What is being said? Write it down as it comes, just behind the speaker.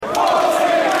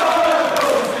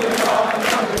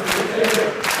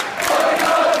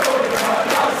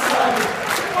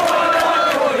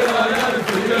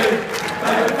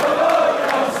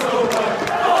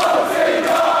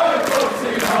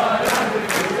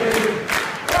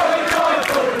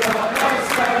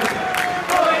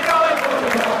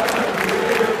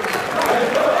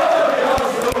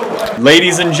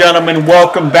Ladies and gentlemen,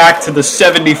 welcome back to the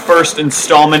 71st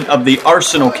installment of the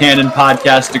Arsenal Cannon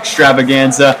Podcast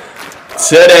Extravaganza.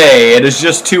 Today, it is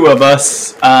just two of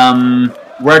us.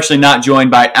 We're actually not joined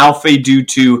by Alfie due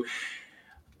to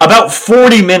about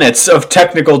 40 minutes of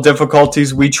technical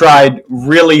difficulties. We tried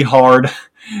really hard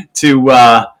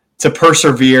to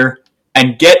persevere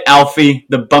and get Alfie,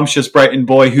 the bumptious Brighton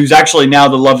boy, who's actually now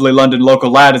the lovely London local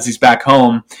lad as he's back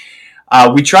home.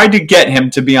 We tried to get him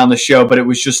to be on the show, but it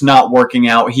was just not working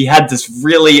out. He had this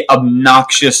really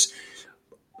obnoxious,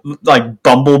 like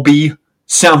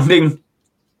bumblebee-sounding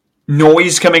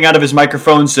noise coming out of his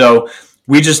microphone, so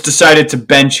we just decided to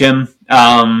bench him.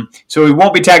 So we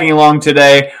won't be tagging along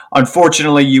today.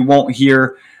 Unfortunately, you won't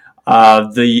hear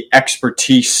the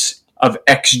expertise of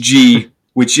XG,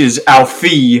 which is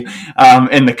Alfie,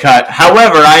 in the cut.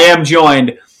 However, I am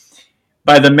joined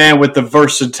by the man with the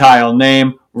versatile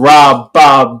name, Rob,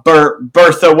 Bob, Bert,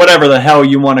 Bertha, whatever the hell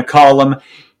you want to call him,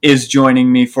 is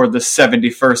joining me for the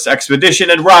 71st expedition.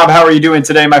 And Rob, how are you doing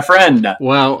today, my friend?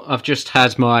 Well, I've just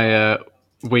had my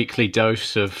weekly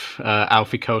dose of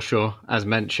Alfie Culshaw, as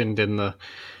mentioned in the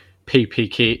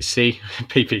PPC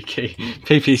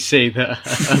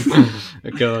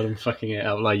that God, I'm fucking it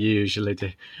up like you usually do.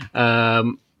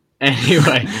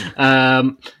 Anyway,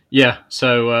 yeah.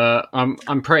 So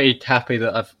I'm pretty happy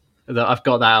that I've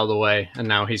got that out of the way, and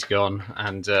now he's gone,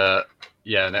 and now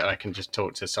I can just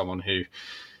talk to someone who,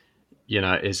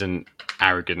 isn't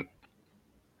arrogant.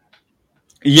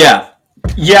 Yeah,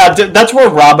 that's where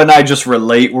Rob and I just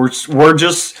relate. We're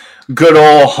just good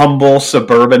old humble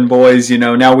suburban boys.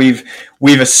 Now we've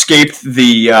escaped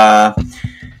the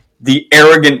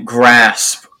arrogant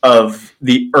grasp of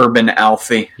the urban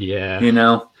Alfie. Yeah,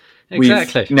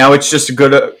 exactly. Now it's just a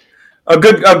good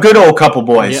old couple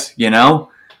boys. Yep.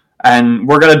 And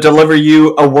we're going to deliver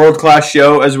you a world-class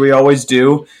show, as we always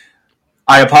do.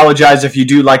 I apologize if you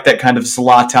do like that kind of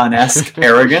Zlatan-esque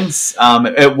arrogance.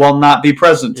 It will not be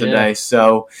present today,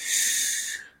 so...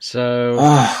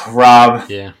 Rob.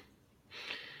 Yeah.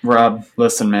 Rob,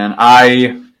 listen, man.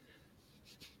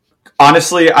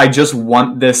 Honestly, I just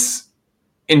want this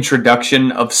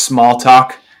introduction of small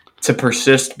talk to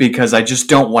persist because I just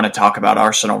don't want to talk about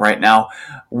Arsenal right now.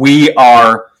 We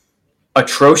are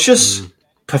atrocious,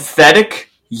 pathetic,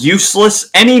 useless,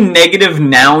 any negative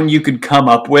noun you could come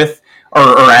up with,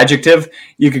 or adjective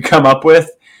you could come up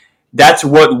with, that's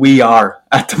what we are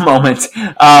at the moment.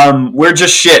 We're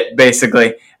just shit,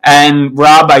 basically. And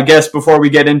Rob, I guess before we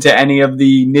get into any of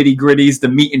the nitty-gritties, the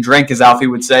meat and drink, as Alfie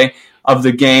would say, of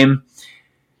the game,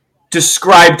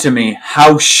 describe to me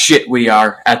how shit we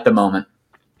are at the moment.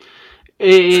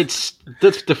 It's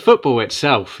the football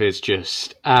itself is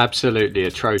just absolutely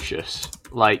atrocious.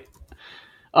 Like,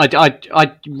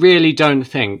 I really don't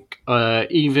think,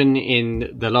 even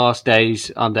in the last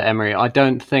days under Emery, I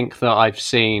don't think that I've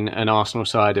seen an Arsenal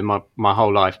side in my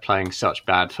whole life playing such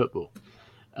bad football.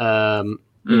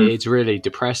 It's really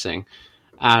depressing.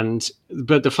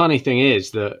 But the funny thing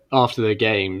is that after the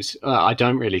games, I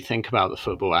don't really think about the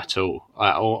football at all.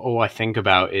 All I think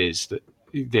about is that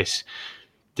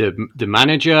the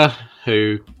manager,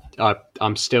 who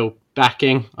I'm still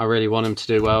backing. I really want him to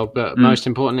do well, but most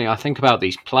importantly, I think about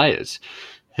these players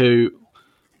who,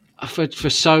 for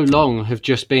so long, have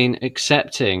just been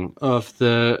accepting of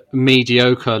the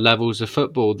mediocre levels of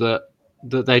football that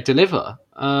they deliver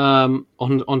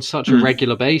on such a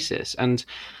regular basis. And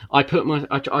I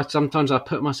sometimes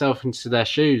put myself into their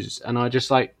shoes, and I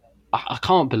just I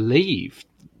can't believe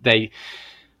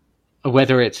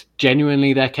whether it's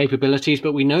genuinely their capabilities,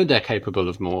 but we know they're capable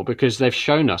of more because they've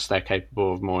shown us they're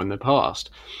capable of more in the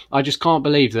past. I just can't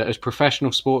believe that as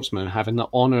professional sportsmen, having the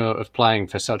honour of playing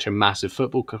for such a massive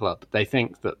football club, they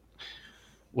think that,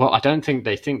 well, I don't think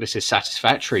they think this is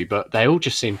satisfactory, but they all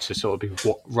just seem to sort of be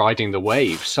riding the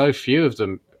wave. So few of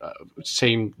them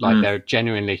seem like they're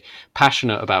genuinely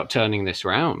passionate about turning this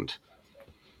round.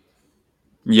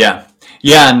 Yeah,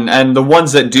 and the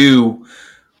ones that do...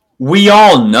 We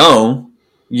all know,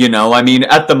 I mean,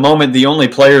 at the moment, the only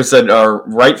players that are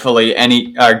rightfully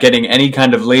getting any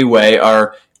kind of leeway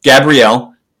are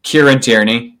Gabriel, Kieran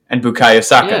Tierney, and Bukayo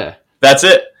Saka. Yeah. That's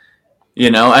it.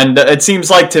 And it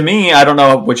seems like to me, I don't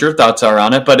know what your thoughts are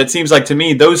on it, but it seems like to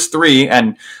me, those three,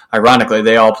 and ironically,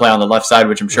 they all play on the left side,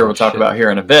 which I'm sure we'll talk about here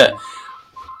in a bit.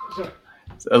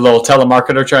 A little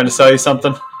telemarketer trying to sell you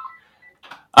something.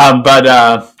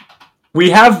 But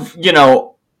we have,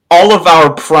 all of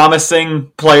our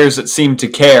promising players that seem to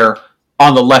care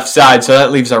on the left side, so that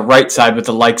leaves our right side with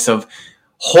the likes of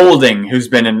Holding, who's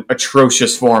been in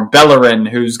atrocious form, Bellerin,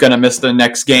 who's going to miss the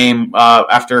next game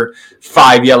after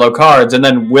 5 yellow cards, and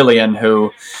then Willian,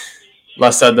 who,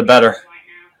 less said the better.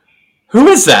 Who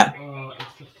is that? Oh,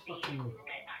 it's the fucking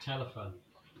telephone.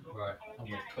 Right, I'm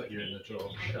going to put you in the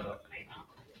drawer. Shut up.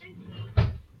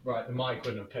 Right, the mic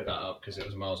wouldn't have picked that up because it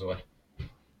was miles away.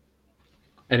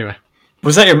 Anyway.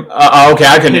 Was that your... okay,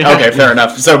 I couldn't... Okay, fair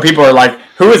enough. So people are like,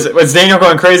 who is it? Was Daniel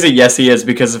going crazy? Yes, he is,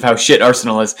 because of how shit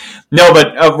Arsenal is. No,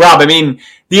 but Rob, I mean,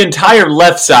 the entire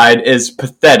left side is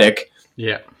pathetic.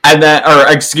 Yeah. And then...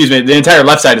 Or, excuse me, the entire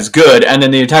left side is good, and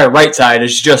then the entire right side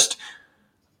is just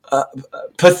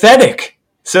pathetic.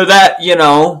 So that,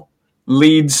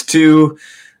 leads to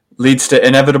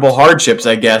inevitable hardships,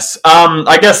 I guess.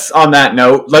 I guess on that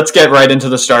note, let's get right into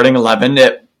the starting 11.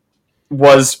 It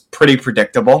was pretty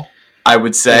predictable, I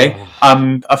would say.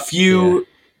 A few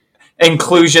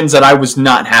inclusions that I was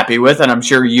not happy with, and I'm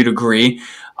sure you'd agree.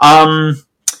 As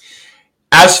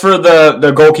for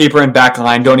the goalkeeper and back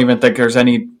line, don't even think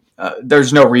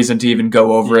there's no reason to even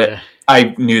go over it.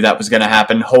 I knew that was going to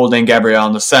happen. Holding Gabriel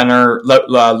in the center.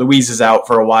 Luiz is out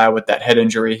for a while with that head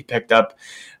injury he picked up.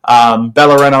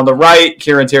 Bellerin on the right,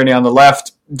 Kieran Tierney on the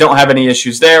left. Don't have any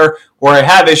issues there. Where I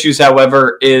have issues,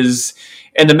 however, is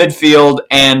in the midfield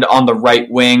and on the right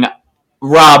wing.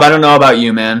 Rob, I don't know about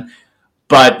you, man,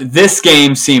 but this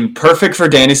game seemed perfect for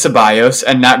Dani Ceballos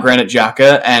and not Granit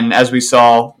Xhaka. And as we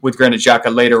saw with Granit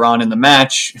Xhaka later on in the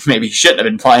match, maybe he shouldn't have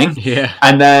been playing. Yeah.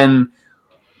 And then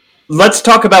let's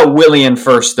talk about Willian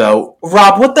first, though.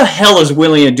 Rob, what the hell is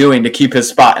Willian doing to keep his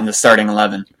spot in the starting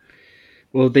 11?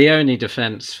 Well, the only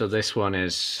defence for this one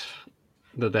is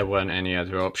that there weren't any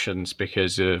other options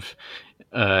because of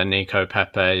Nico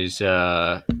Pepe's...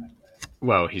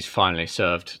 he's finally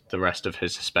served the rest of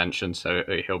his suspension, so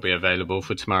he'll be available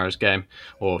for tomorrow's game,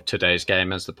 or today's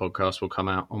game, as the podcast will come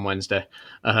out on Wednesday.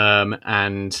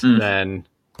 Then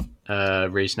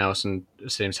Reece Nelson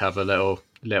seems to have a little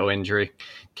injury,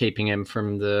 keeping him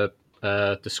from the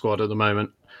squad at the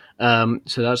moment.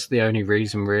 So that's the only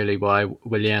reason, really, why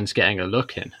Willian's getting a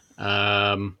look in.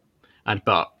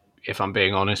 But if I'm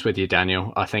being honest with you,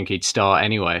 Daniel, I think he'd start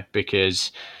anyway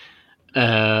because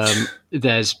I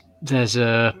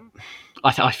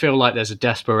feel like there's a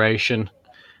desperation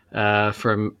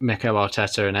from Mikel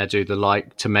Arteta and Edu the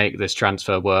like to make this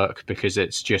transfer work because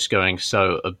it's just going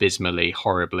so abysmally,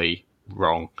 horribly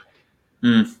wrong.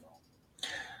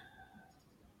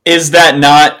 Is that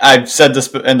not, I've said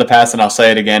this in the past and I'll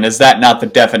say it again, is that not the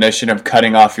definition of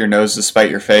cutting off your nose to spite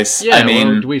your face? Yeah, I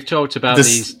mean, we've talked about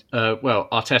these,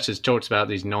 Arteta's talked about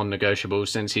these non-negotiables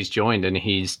since he's joined, and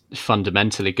he's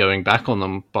fundamentally going back on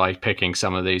them by picking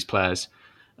some of these players.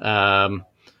 It's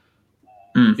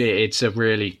a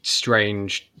really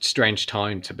strange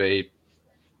time to be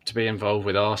involved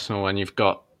with Arsenal, and you've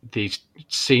got these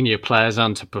senior players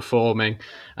underperforming,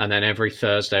 and then every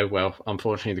Thursday,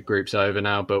 unfortunately the group's over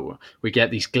now, but we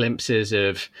get these glimpses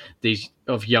of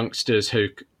youngsters who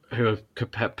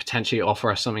could potentially offer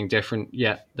us something different,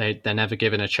 yet they're never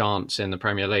given a chance in the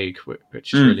Premier League,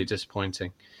 which is really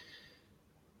disappointing.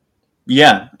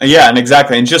 Yeah, and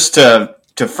exactly. And just to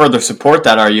further support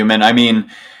that argument, I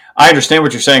mean, I understand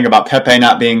what you're saying about Pepe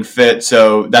not being fit,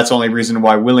 so that's the only reason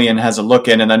why Willian has a look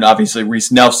in, and then obviously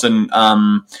Reece Nelson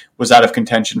was out of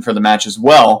contention for the match as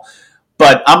well.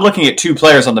 But I'm looking at two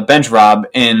players on the bench, Rob,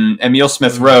 in Emile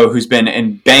Smith-Rowe, who's been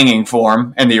in banging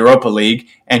form in the Europa League,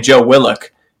 and Joe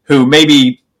Willock, who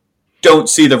maybe don't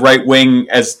see the right wing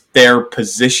as their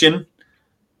position,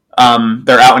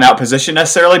 their out-and-out position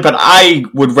necessarily, but I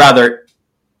would rather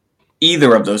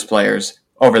either of those players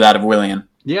over that of Willian.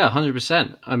 Yeah,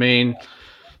 100%. I mean,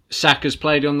 Saka's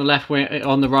played on the left wing,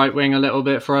 on the right wing a little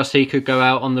bit for us. He could go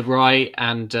out on the right,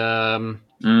 and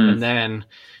then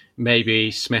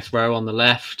maybe Smith-Rowe on the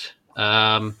left.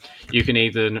 You can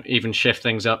even shift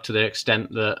things up to the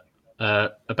extent that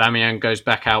Aubameyang goes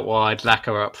back out wide,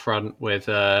 Laka up front with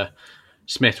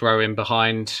Smith-Rowe in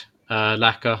behind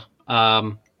Laka.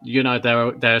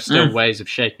 There are still ways of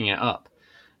shaking it up.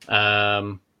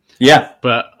 But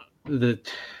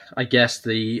I guess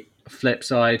the flip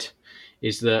side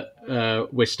is that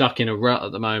we're stuck in a rut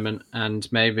at the moment,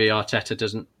 and maybe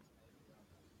Arteta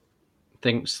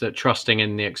thinks that trusting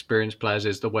in the experienced players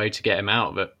is the way to get him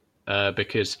out of it,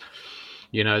 because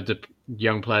the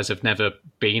young players have never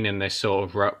been in this sort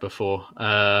of rut before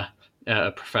at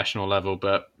a professional level.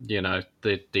 But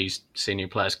these senior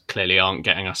players clearly aren't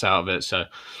getting us out of it. So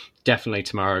definitely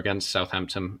tomorrow against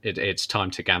Southampton, it's time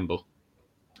to gamble.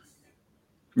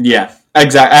 Yeah,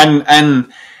 exactly. And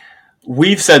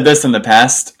we've said this in the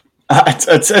past.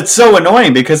 It's so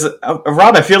annoying because,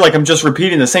 Rob, I feel like I'm just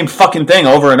repeating the same fucking thing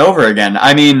over and over again.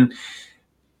 I mean,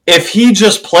 if he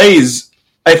just plays,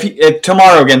 if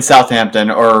tomorrow against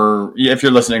Southampton, or if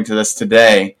you're listening to this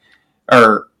today,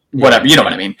 or whatever, you know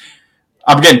what I mean.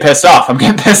 I'm getting pissed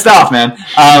off. Man.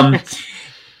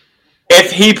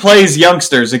 If he plays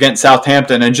youngsters against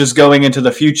Southampton and just going into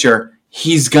the future,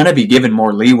 he's going to be given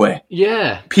more leeway.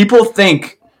 Yeah. People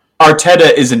think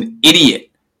Arteta is an idiot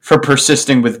for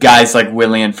persisting with guys like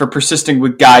Willian, for persisting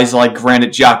with guys like Granit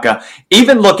Xhaka,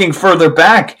 even looking further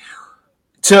back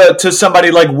to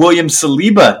somebody like William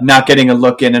Saliba not getting a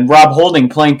look in and Rob Holding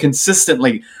playing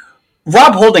consistently.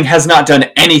 Rob Holding has not done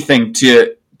anything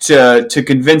to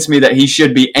convince me that he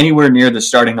should be anywhere near the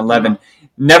starting 11.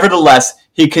 Nevertheless,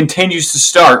 he continues to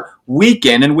start week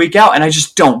in and week out, and I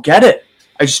just don't get it.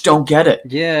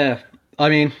 Yeah, I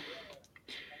mean,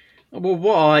 well,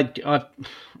 what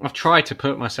I've tried to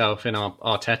put myself in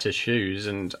Arteta's shoes,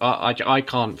 and I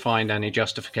can't find any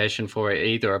justification for it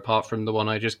either, apart from the one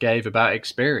I just gave about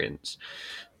experience.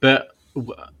 But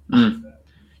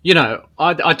you know,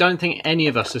 I don't think any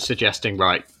of us are suggesting,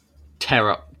 right,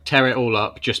 tear it all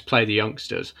up, just play the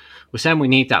youngsters. We're saying we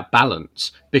need that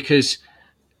balance because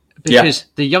the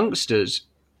youngsters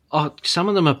some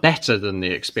of them are better than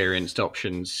the experienced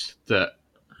options that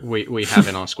we have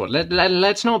in our squad.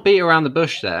 Let's not beat around the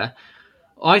bush there.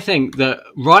 I think that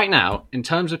right now, in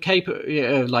terms of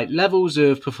levels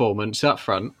of performance up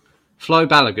front, Flo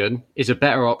Balogun is a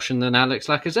better option than Alex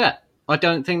Lacazette. I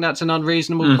don't think that's an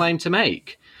unreasonable claim to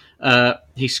make.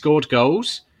 He scored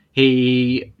goals.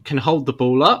 He can hold the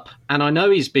ball up, and I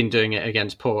know he's been doing it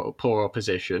against poor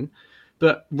opposition.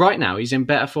 But right now, he's in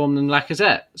better form than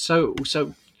Lacazette. So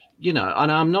you know,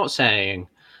 and I'm not saying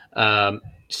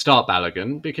start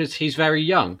Balogun because he's very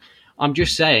young. I'm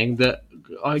just saying that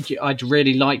I'd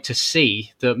really like to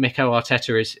see that Mikel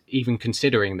Arteta is even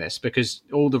considering this, because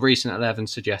all the recent 11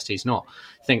 suggest he's not.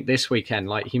 I think this weekend,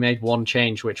 like, he made one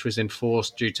change which was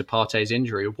enforced due to Partey's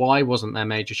injury. Why wasn't there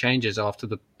major changes after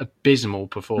the abysmal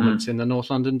performance in the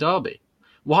North London derby?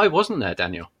 Why wasn't there,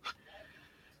 Daniel?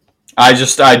 I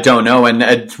don't know.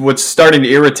 And what's starting to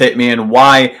irritate me, and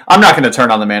why I'm not going to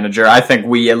turn on the manager. I think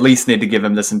we at least need to give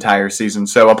him this entire season.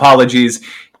 So apologies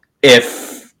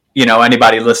if, you know,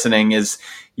 anybody listening is,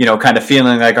 you know, kind of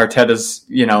feeling like Arteta's,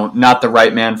 you know, not the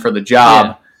right man for the job.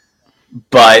 Yeah.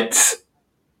 But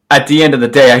at the end of the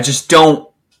day, I just don't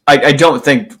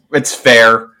think it's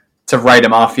fair to write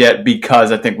him off yet,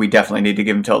 because I think we definitely need to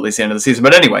give him till at least the end of the season.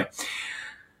 But anyway,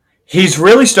 he's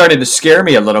really starting to scare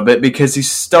me a little bit, because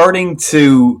he's starting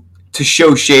to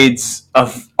show shades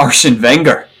of Arsene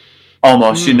Wenger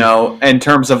almost, you know, in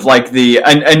terms of like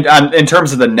and in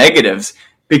terms of the negatives,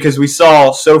 because we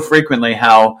saw so frequently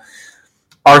how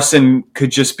Arsene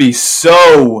could just be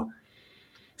so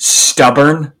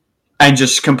stubborn and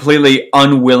just completely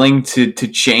unwilling to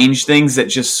change things that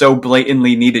just so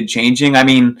blatantly needed changing. I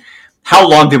mean, how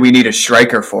long did we need a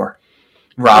striker for,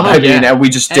 Rob? I mean, we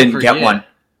just didn't get one.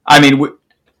 I mean,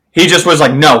 he just was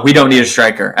like, no, we don't need a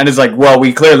striker. And it's like, well,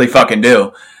 we clearly fucking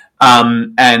do.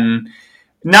 And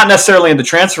not necessarily in the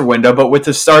transfer window, but with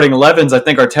the starting 11s, I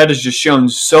think Arteta's just shown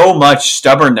so much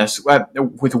stubbornness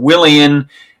with Willian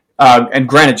and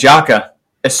Granit Xhaka,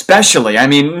 especially. I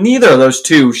mean, neither of those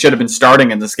two should have been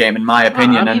starting in this game, in my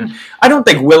opinion. And I don't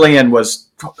think Willian was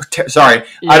I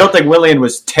don't think Willian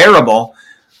was terrible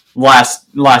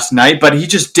last night, but he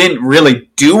just didn't really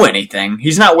do anything.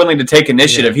 He's not willing to take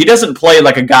initiative. Yeah. He doesn't play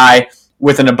like a guy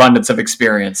with an abundance of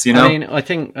experience, you know? I mean, I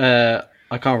think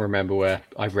I can't remember where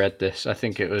I read this. I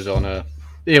think it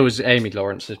was Amy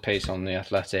Lawrence's piece on The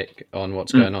Athletic on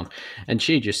what's going on. And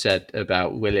she just said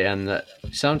about Willian that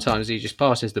sometimes he just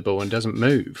passes the ball and doesn't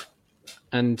move.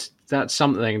 And that's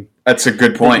something... That's a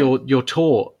good point. You're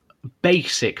taught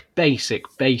basic.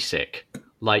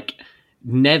 Like,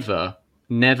 never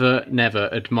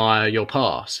admire your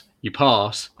pass. You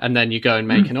pass, and then you go and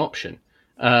make an option.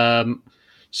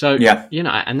 So, you know,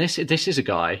 and this is a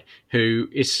guy who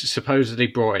is supposedly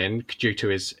brought in due to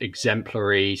his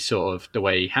exemplary sort of the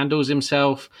way he handles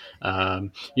himself.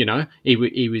 You know,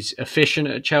 he was efficient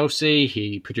at Chelsea.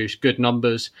 He produced good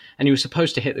numbers, and he was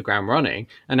supposed to hit the ground running.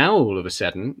 And now all of a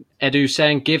sudden, Edu's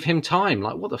saying, give him time.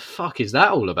 Like, what the fuck is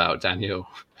that all about, Daniel?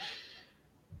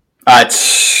 That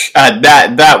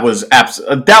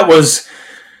was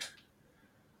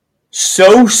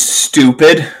so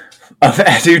stupid of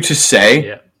Edu to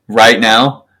say right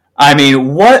now. I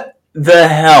mean, what the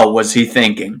hell was he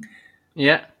thinking?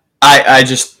 Yeah. I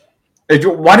just,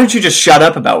 why don't you just shut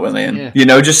up about Willian? Yeah. You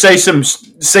know, just say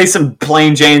some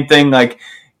plain Jane thing like,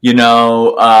 you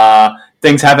know,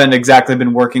 things haven't exactly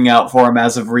been working out for him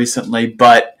as of recently,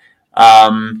 but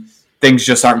things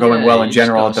just aren't going well in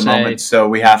general at the moment, so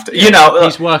we have to, you know,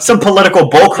 some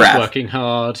political bullcrap. He's working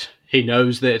hard. He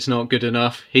knows that it's not good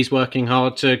enough. He's working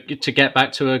hard to get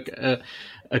back to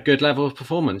a good level of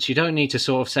performance. You don't need to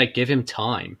sort of say, give him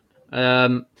time.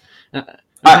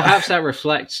 Perhaps that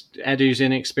reflects Edu's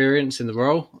inexperience in the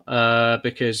role,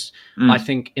 because I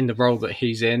think in the role that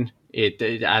he's in,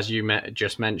 as you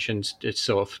just mentioned, it's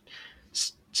sort of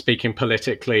speaking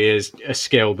politically is a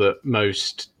skill that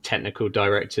most technical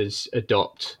directors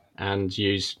adopt and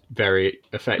use very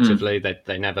effectively.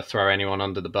 They never throw anyone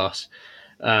under the bus.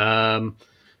 But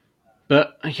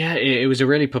yeah, it was a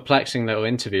really perplexing little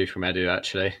interview from Edu,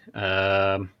 actually.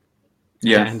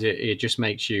 And it just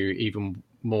makes you even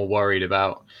more worried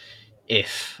about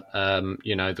if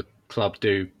the club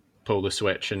do pull the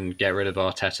switch and get rid of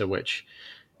Arteta, which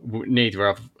neither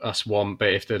of us want.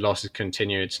 But if the losses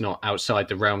continue, it's not outside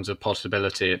the realms of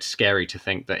possibility. It's scary to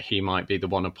think that he might be the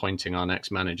one appointing our next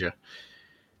manager.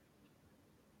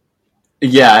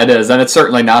 Yeah, it is, and it's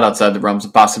certainly not outside the realms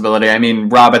of possibility. I mean,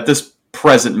 Rob, at this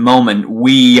present moment,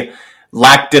 we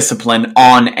lack discipline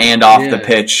on and off the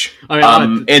pitch,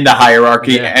 in the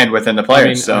hierarchy and within the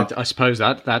players. I suppose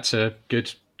that's a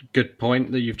good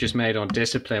point that you've just made on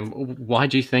discipline. Why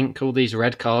do you think all these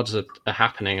red cards are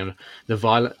happening, and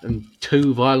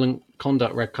two violent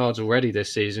conduct red cards already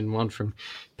this season? One from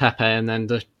Pepe, and then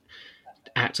the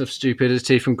act of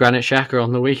stupidity from Granit Xhaka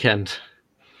on the weekend.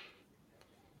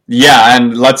 Yeah,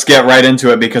 and let's get right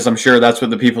into it, because I'm sure that's what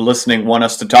the people listening want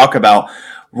us to talk about.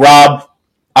 Rob,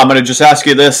 I'm going to just ask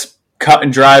you this, cut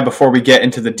and dry, before we get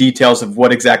into the details of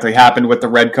what exactly happened with the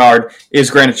red card.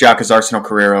 Is Granit Xhaka's Arsenal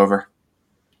career over?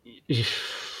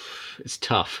 It's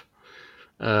tough.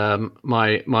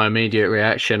 My immediate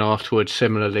reaction afterwards,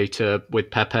 similarly to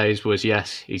with Pepe's, was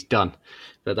yes, he's done.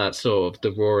 But that's sort of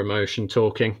the raw emotion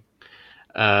talking.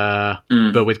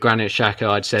 But with Granit Xhaka,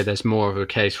 I'd say there's more of a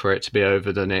case for it to be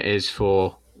over than it is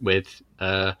with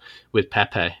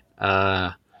Pepe.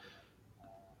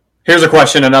 Here's a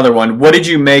question, another one. What did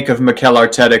you make of Mikel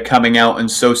Arteta coming out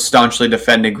and so staunchly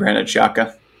defending Granit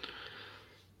Xhaka?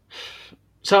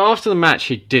 So after the match,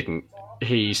 he didn't.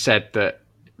 He said that,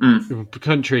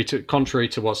 contrary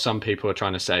to what some people are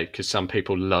trying to say, because some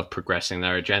people love progressing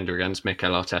their agenda against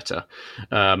Mikel Arteta,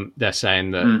 they're saying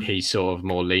that he's sort of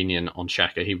more lenient on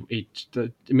Xhaka.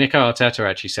 Mikel Arteta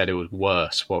actually said it was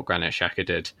worse what Granit Xhaka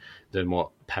did than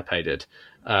what Pepe did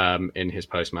in his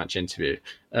post-match interview.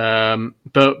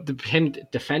 But him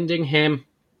defending him,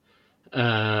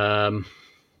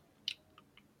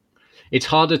 it's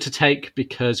harder to take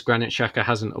because Granit Xhaka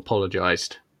hasn't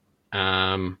apologised.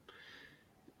 And,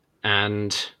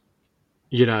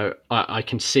 I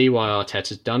can see why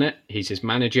Arteta's done it. He's his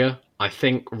manager. I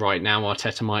think right now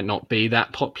Arteta might not be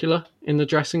that popular in the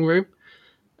dressing room.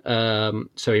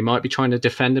 So he might be trying to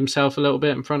defend himself a little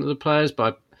bit in front of the players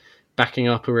by backing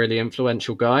up a really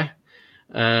influential guy.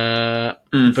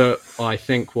 But I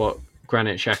think what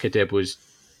Granit Xhaka did was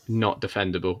not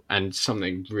defendable, and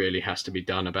something really has to be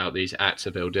done about these acts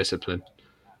of ill discipline.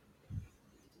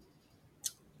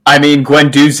 I mean,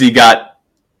 Guendouzi got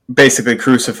basically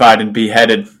crucified and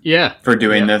beheaded for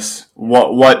doing this.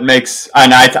 What makes...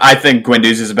 And I think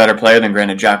Guendouzi is a better player than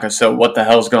Granit Xhaka, so what the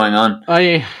hell's going on?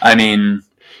 I mean...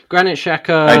 Granit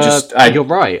Xhaka, you're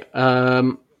right.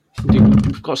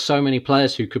 We've got so many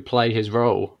players who could play his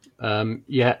role,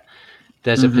 yet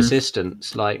there's a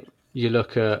persistence. Like, you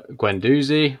look at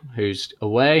Guendouzi, who's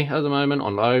away at the moment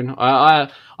on loan. I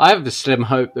have the slim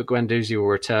hope that Guendouzi will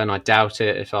return. I doubt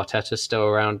it if Arteta's still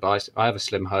around, but I have a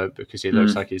slim hope because he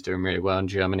looks like he's doing really well in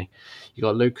Germany. You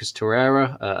got Lucas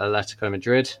Torreira at Atletico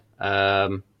Madrid.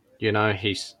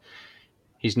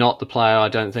 He's not the player I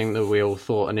don't think that we all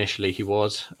thought initially he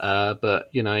was, but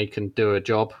he can do a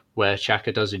job where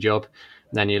Xhaka does a job.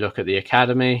 And then you look at the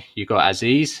academy. You got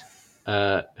Aziz,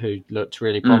 who looked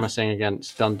really promising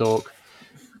against Dundalk.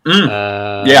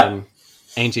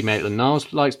 Ainsley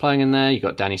Maitland-Niles likes playing in there. You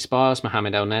got Danny Spires,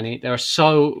 Mohamed El Neni. There are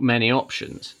so many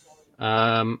options.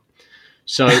 If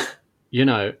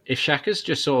Xhaka's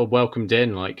just sort of welcomed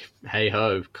in, like, hey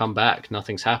ho, come back,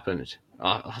 nothing's happened.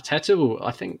 Arteta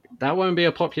I think that won't be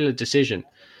a popular decision,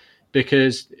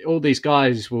 because all these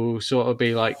guys will sort of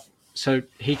be like, so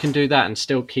he can do that and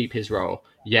still keep his role.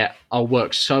 Yeah, I'll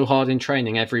work so hard in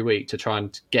training every week to try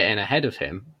and get in ahead of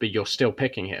him, but you're still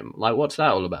picking him. Like, what's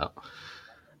that all about?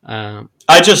 I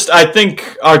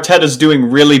think Arteta's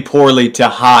doing really poorly to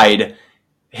hide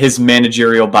his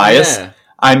managerial bias. Yeah.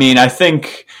 I mean, I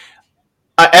think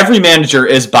every manager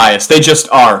is biased. They just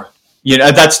are.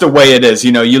 That's the way it is.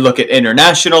 You look at the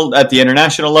international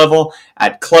level,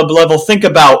 at club level. Think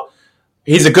about,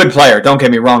 he's a good player, don't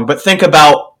get me wrong, but think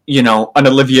about, an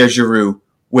Olivier Giroud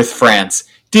with France.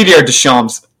 Didier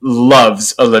Deschamps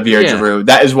loves Olivier Giroud.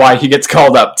 That is why he gets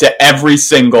called up to every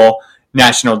single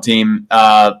national team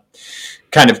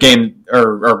kind of game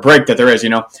or break that there is,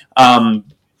 And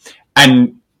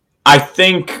I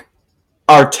think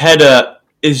Arteta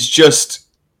is just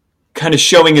kind of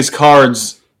showing his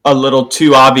cards a little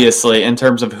too obviously in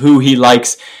terms of who he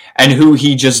likes and who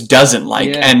he just doesn't like.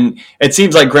 Yeah. And it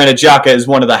seems like Granit Xhaka is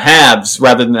one of the haves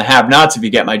rather than the have-nots, if you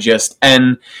get my gist.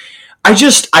 And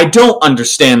I don't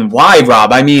understand why,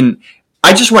 Rob. I mean,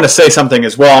 I just want to say something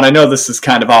as well, and I know this is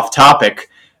kind of off topic,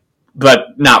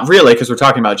 but not really because we're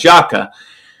talking about Xhaka.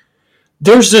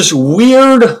 There's this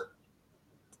weird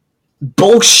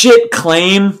bullshit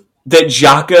claim that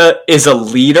Xhaka is a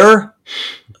leader.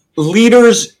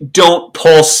 Leaders don't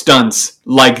pull stunts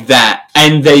like that,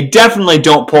 and they definitely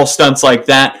don't pull stunts like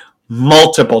that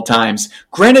multiple times.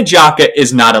 Granit Xhaka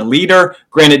is not a leader.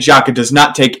 Granit Xhaka does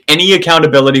not take any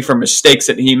accountability for mistakes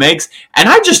that he makes, and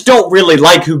I just don't really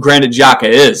like who Granit Xhaka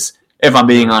is, if I'm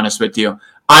being honest with you.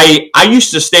 I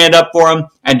used to stand up for him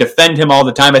and defend him all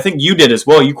the time. I think you did as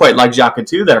well. You quite liked Xhaka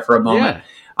too there for a moment. Yeah.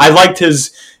 I liked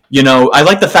his, I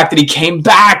liked the fact that he came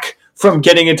back from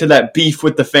getting into that beef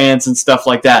with the fans and stuff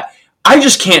like that. I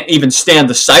just can't even stand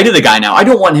the sight of the guy now. I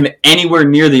don't want him anywhere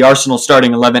near the Arsenal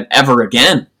starting 11 ever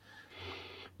again.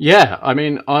 Yeah, I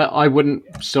mean, I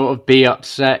wouldn't sort of be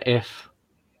upset if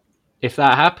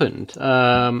that happened,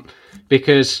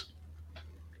 because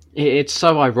it's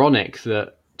so ironic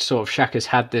that sort of Xhaka's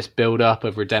had this build-up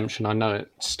of redemption. I know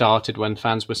it started when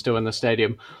fans were still in the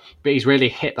stadium, but he's really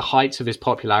hit the heights of his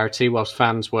popularity whilst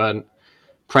fans weren't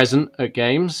present at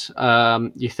games.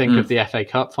 You think of the FA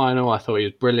Cup final. I thought he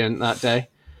was brilliant that day.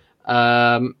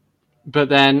 But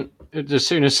then as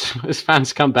soon as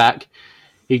fans come back,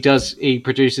 he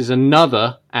produces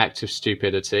another act of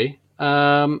stupidity,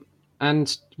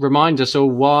 and reminds us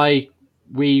all why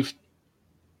we've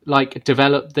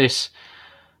developed this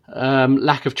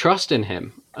lack of trust in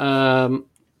him.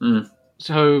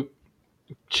 So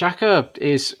Xhaka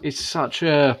is such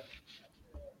a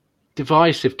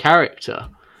divisive character,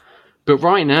 but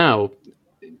right now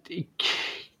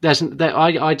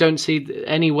I don't see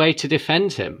any way to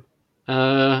defend him.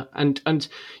 And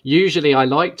usually I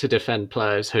like to defend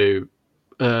players who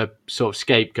are sort of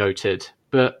scapegoated,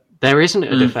 but there isn't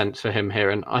a defence for him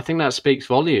here, and I think that speaks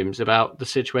volumes about the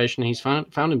situation he's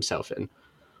found himself in.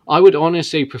 I would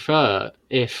honestly prefer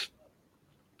if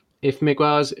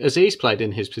Miguel Aziz played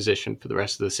in his position for the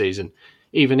rest of the season,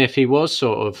 even if he was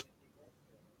sort of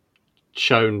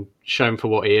shown for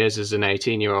what he is as an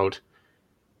 18-year-old,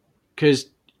 because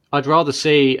I'd rather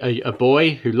see a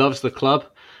boy who loves the club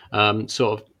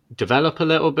sort of develop a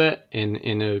little bit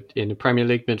in a Premier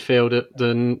League midfield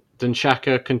than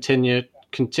Xhaka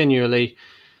continually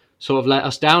sort of let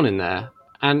us down in there.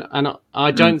 And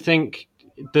I don't think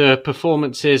the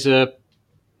performances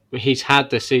he's had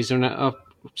this season are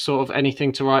sort of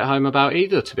anything to write home about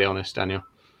either, to be honest, Daniel.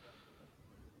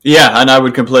 Yeah, and I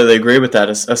would completely agree with that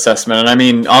assessment. And I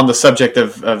mean, on the subject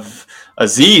of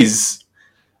Aziz,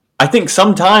 I think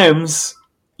sometimes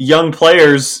young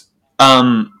players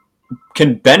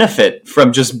can benefit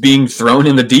from just being thrown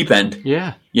in the deep end.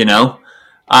 Yeah.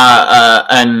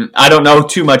 And I don't know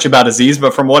too much about Aziz,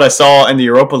 but from what I saw in the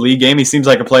Europa League game, he seems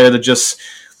like a player that just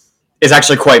is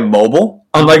actually quite mobile,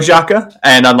 unlike Xhaka,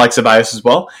 and unlike Ceballos as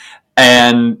well.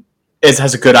 And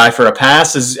has a good eye for a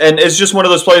pass, and is just one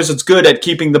of those players that's good at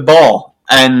keeping the ball.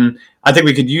 And I think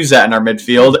we could use that in our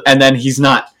midfield. And then he's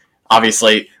not,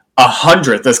 obviously,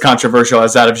 100th as controversial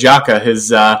as that of Xhaka,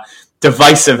 his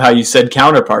divisive, how you said,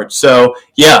 counterpart. So,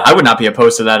 yeah, I would not be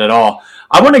opposed to that at all.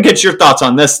 I want to get your thoughts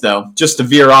on this, though, just to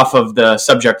veer off of the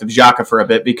subject of Xhaka for a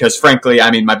bit, because, frankly, I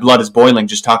mean, my blood is boiling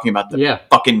just talking about the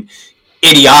fucking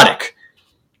idiotic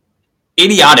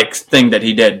thing that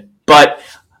he did. But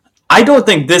I don't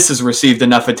think this has received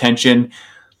enough attention.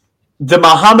 The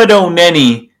Mohamed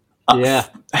Oneni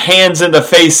hands in the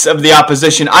face of the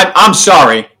opposition. I'm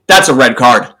sorry. That's a red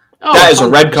card. Oh, that is a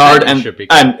red card, and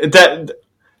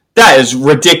that is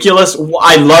ridiculous.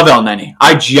 I love El Neni.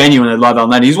 I genuinely love El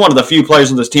Neni. He's one of the few players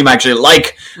on this team I actually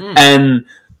like, and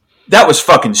that was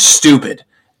fucking stupid.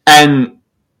 And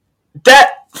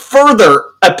that further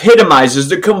epitomizes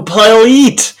the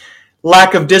complete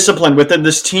lack of discipline within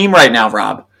this team right now,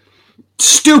 Rob.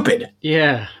 Stupid.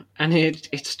 Yeah, and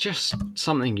it's just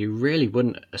something you really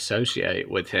wouldn't associate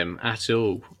with him at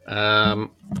all.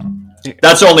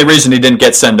 That's the only reason he didn't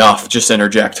get sent off, just to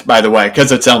interject, by the way,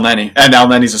 because it's El Neni, and El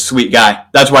Neni's a sweet guy.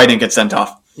 That's why he didn't get sent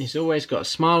off. He's always got a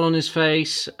smile on his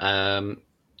face.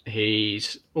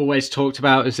 He's always talked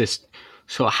about as this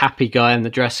sort of happy guy in the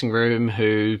dressing room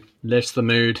who lifts the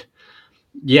mood.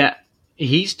 Yeah,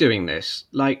 he's doing this.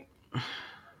 Like,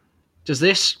 does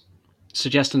this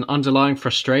suggest an underlying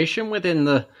frustration within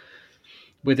the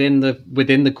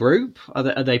group?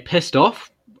 Are they pissed off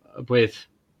with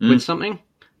something?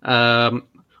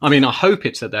 I mean, I hope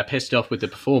it's that they're pissed off with the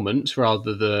performance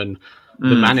rather than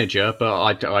the manager,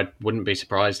 but I wouldn't be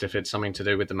surprised if it's something to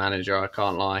do with the manager. I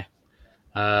can't lie.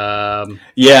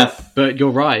 Yeah. But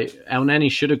you're right. El Neni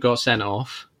should have got sent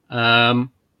off. And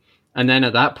then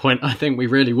at that point, I think we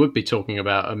really would be talking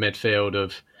about a midfield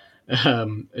of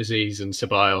Aziz and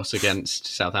Ceballos against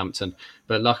Southampton.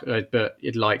 But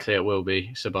likely it will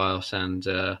be Ceballos and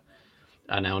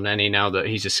El Neni now that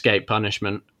he's escaped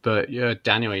punishment. But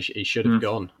Daniel, he should have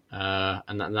gone.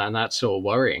 And that's sort of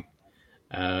worrying.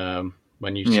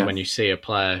 When you see a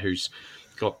player who's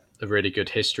got a really good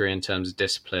history in terms of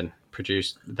discipline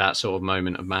produce that sort of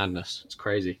moment of madness. It's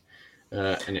crazy.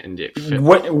 And it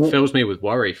fills me with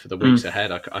worry for the weeks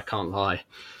ahead. I can't lie.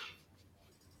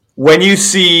 When you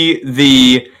see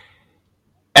the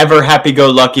ever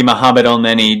happy-go-lucky Mohamed El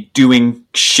Neni doing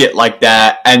shit like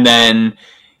that, and then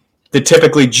the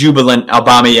typically jubilant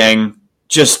Aubameyang,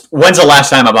 just when's the last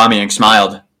time Aubameyang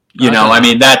smiled?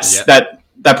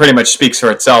 That pretty much speaks for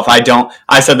itself. I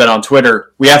said that on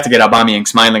Twitter. We have to get Aubameyang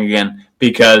smiling again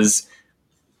because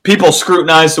people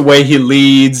scrutinize the way he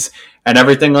leads and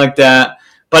everything like that.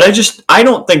 But I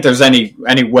don't think there's any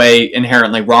way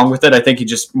inherently wrong with it. I think he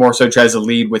just more so tries to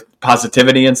lead with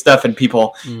positivity and stuff, and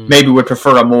people maybe would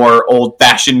prefer a more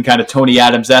old-fashioned kind of Tony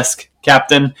Adams-esque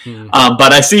captain.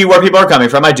 But I see where people are coming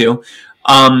from. I do.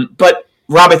 But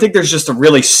Rob, I think there's just a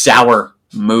really sour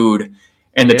mood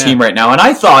in the team right now, and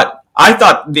I thought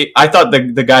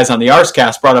the guys on the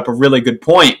Arscast brought up a really good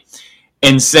point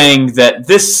in saying that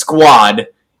this squad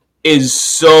is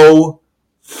so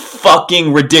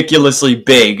fucking ridiculously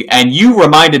big, and you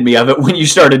reminded me of it when you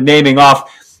started naming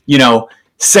off,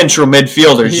 central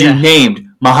midfielders. You named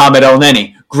Mohamed El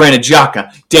Neni, Granit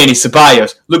Xhaka, Dani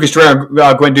Ceballos, Lucas Torreira,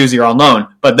 and Guendouzi are on loan,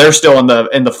 but they're still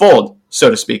in the fold, so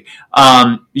to speak.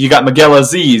 You got Miguel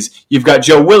Aziz, you've got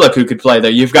Joe Willock who could play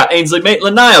there, you've got Ainsley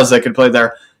Maitland-Niles that could play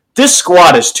there. This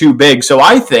squad is too big, so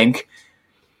I think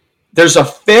there's a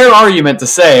fair argument to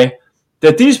say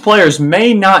that these players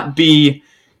may not be,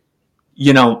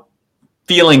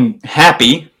 feeling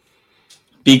happy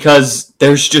because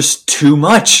there's just too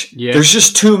much. Yeah. There's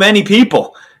just too many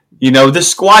people. This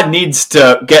squad needs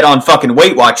to get on fucking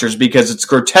Weight Watchers because it's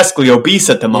grotesquely obese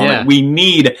at the moment. Yeah. We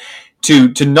need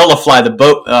to nullify the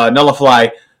bloat.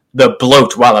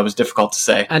 Wow, that was difficult to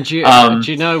say. And do you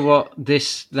know what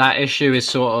that issue is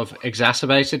sort of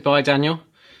exacerbated by, Daniel?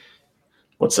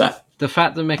 What's that? The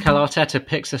fact that Mikel Arteta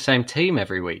picks the same team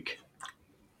every week.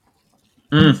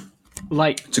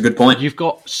 It's a good point. You've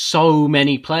got so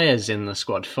many players in the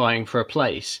squad fighting for a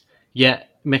place,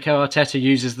 yet Mikel Arteta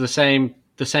uses the same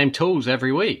tools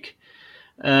every week.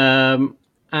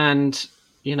 It's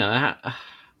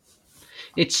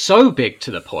so big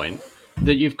to the point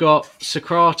that you've got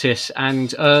Socrates and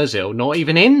Ozil not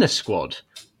even in the squad.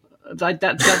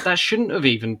 That shouldn't have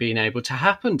even been able to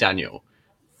happen, Daniel.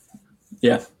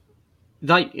 Yeah.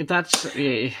 That's...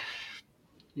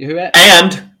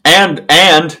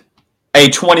 And a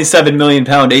 £27 million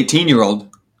 18-year-old.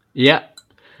 Yeah.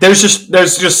 There's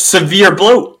just severe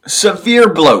bloat.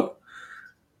 Severe bloat.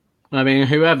 I mean,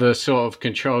 whoever sort of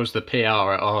controls the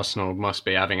PR at Arsenal must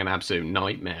be having an absolute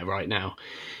nightmare right now.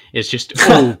 It's just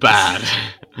all bad.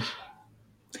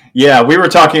 Yeah, we were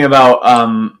talking about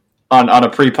on a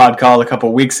pre-pod call a couple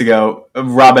of weeks ago.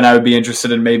 Rob and I would be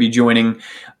interested in maybe joining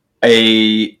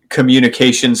a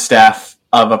communication staff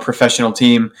of a professional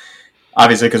team,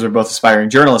 obviously because we're both aspiring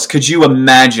journalists. Could you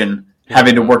imagine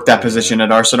having to work that position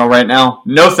at Arsenal right now?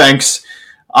 No thanks.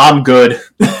 I'm good.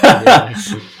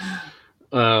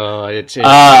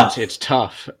 It's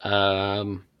tough.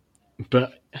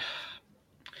 But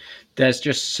there's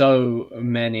just so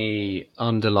many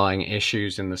underlying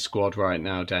issues in the squad right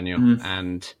now, Daniel.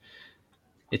 And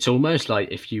it's almost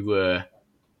like if you were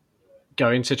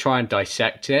going to try and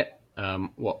dissect it, the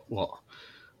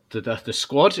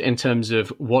squad in terms of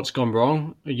what's gone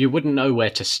wrong, you wouldn't know where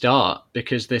to start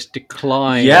because this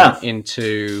decline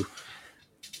into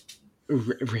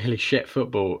really shit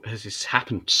football has just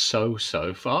happened so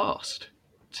fast.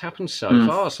 It's happened so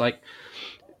fast. Like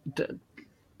the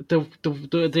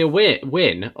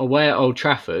win away at Old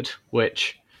Trafford,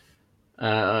 which we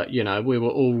were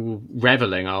all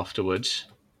reveling afterwards.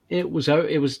 It was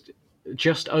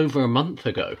just over a month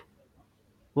ago.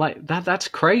 Like that's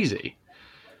crazy.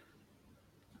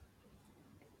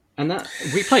 And that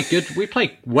we played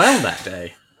well that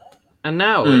day. And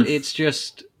now it's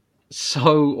just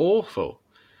so awful.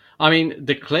 I mean,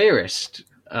 the clearest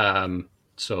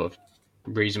sort of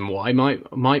reason why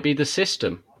might be the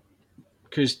system.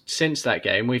 Because since that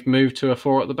game, we've moved to a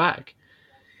 4 at the back.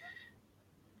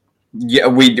 Yeah,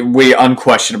 we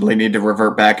unquestionably need to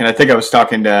revert back. And I think I was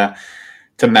talking to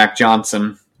to Mac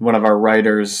Johnson, one of our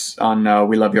writers on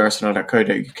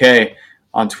weloveyouarsenal.co.uk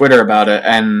on Twitter about it,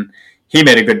 and he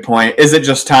made a good point. Is it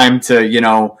just time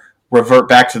to, revert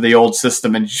back to the old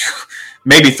system and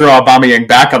maybe throw Aubameyang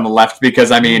back on the left?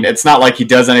 Because, it's not like he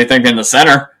does anything in the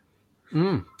center.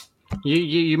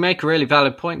 You make a really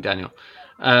valid point, Daniel,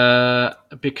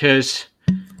 because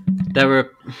there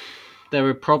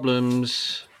were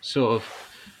problems, sort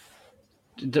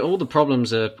of, all the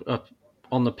problems are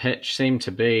on the pitch seem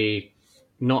to be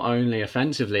not only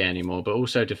offensively anymore, but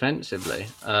also defensively.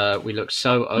 We look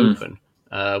so open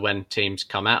when teams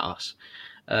come at us.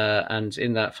 And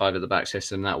in that 5 at the back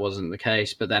system, that wasn't the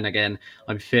case. But then again,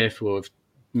 I'm fearful of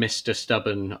Mr.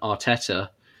 Stubborn Arteta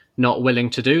not willing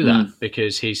to do that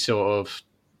because he sort of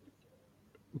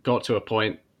got to a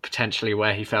point potentially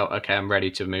where he felt, okay, I'm ready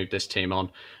to move this team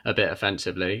on a bit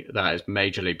offensively. That has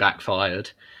majorly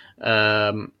backfired.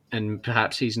 And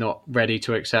perhaps he's not ready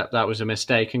to accept that was a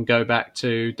mistake and go back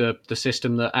to the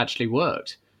system that actually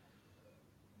worked.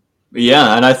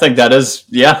 Yeah, and I think that is,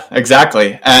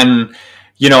 exactly. And,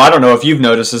 I don't know if you've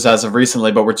noticed this as of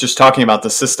recently, but we're just talking about the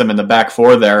system in the back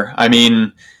 4 there.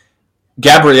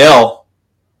 Gabriel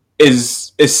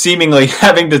is seemingly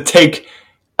having to take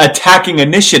attacking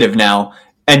initiative now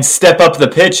and step up the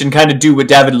pitch and kind of do what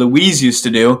David Luiz used to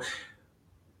do,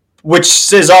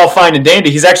 which is all fine and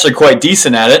dandy. He's actually quite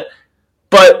decent at it.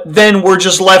 But then we're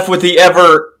just left with the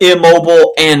ever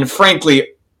immobile and, frankly,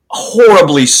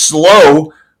 horribly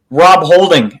slow Rob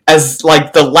Holding as,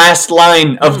 like, the last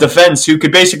line of defense who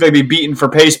could basically be beaten for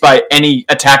pace by any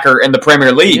attacker in the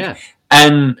Premier League. Yeah.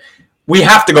 And we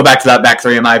have to go back to that back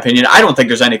 3, in my opinion. I don't think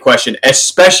there's any question,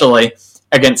 especially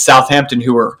against Southampton,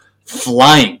 who are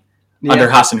flying under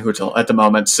Hasenhüttl at the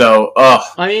moment. So,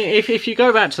 if you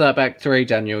go back to that back 3,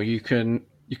 Daniel, you can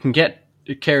get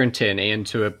Kieran Tierney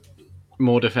into a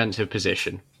more defensive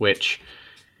position, which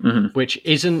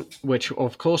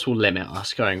of course will limit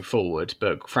us going forward.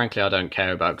 But frankly, I don't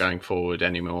care about going forward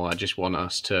anymore. I just want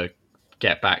us to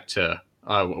get back to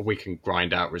we can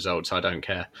grind out results. I don't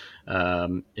care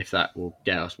if that will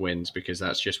get us wins, because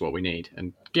that's just what we need.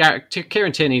 And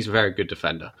Kieran Tierney's a very good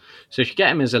defender. So if you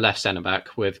get him as a left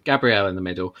centre-back with Gabriel in the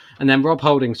middle, and then Rob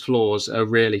Holding's flaws are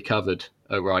really covered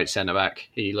at right centre-back,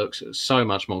 he looks so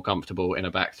much more comfortable in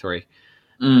a back 3.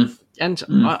 And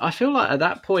I feel like at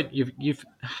that point you've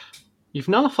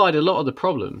nullified a lot of the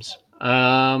problems.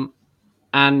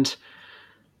 And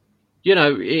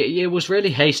it was really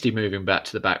hasty moving back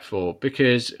to the back 4,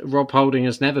 because Rob Holding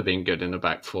has never been good in the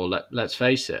back 4. Let's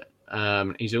face it.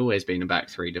 He's always been a back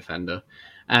 3 defender.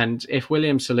 And if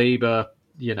William Saliba,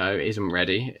 isn't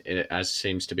ready, as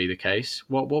seems to be the case,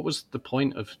 what was the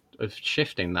point of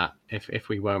shifting that if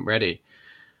we weren't ready?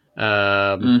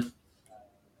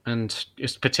 And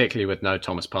just particularly with no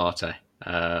Thomas Partey,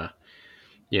 a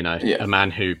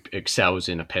man who excels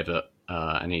in a pivot,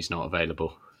 and he's not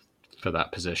available for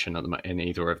that position in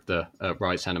either of the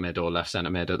right centre mid or left centre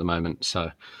mid at the moment.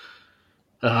 So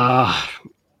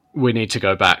we need to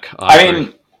go back.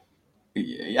 I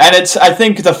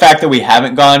think the fact that we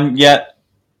haven't gone yet,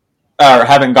 or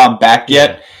haven't gone back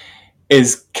yet,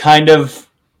 is kind of.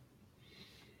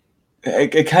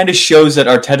 It kind of shows that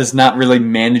Arteta's not really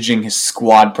managing his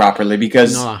squad properly,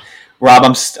 because Rob,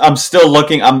 I'm still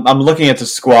looking. I'm looking at the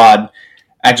squad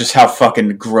at just how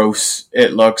fucking gross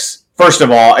it looks. First of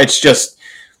all, it's just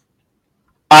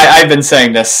I've been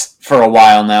saying this for a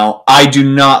while now. I do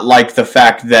not like the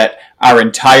fact that our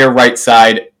entire right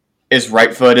side is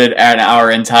right-footed and our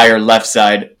entire left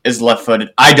side is left-footed.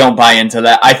 I don't buy into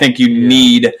that. I think you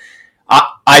need.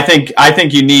 I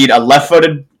think you need a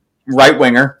left-footed right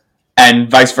winger.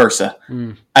 And vice versa.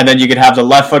 And then you could have the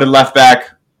left-footed left back,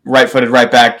 right-footed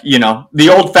right back, the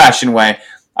old-fashioned way.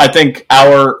 I think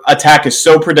our attack is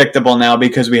so predictable now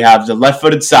because we have the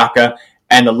left-footed Saka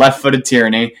and the left-footed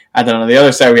Tierney, and then on the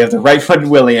other side we have the right-footed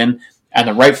Willian and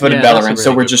the right-footed Bellerin. Really,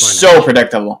 so we're just so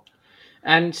predictable.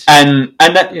 And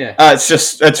that,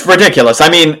 it's ridiculous.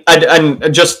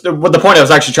 And just the point I was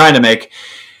actually trying to make,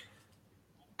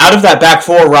 out of that back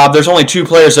 4, Rob, there's only 2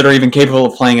 players that are even capable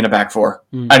of playing in a back 4,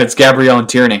 and it's Gabriel and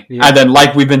Tierney. Yeah. And then,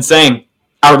 like we've been saying,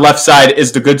 our left side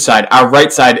is the good side, our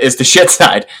right side is the shit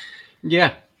side.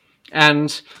 Yeah,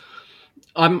 and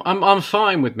I'm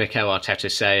fine with Mikel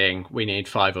Arteta saying we need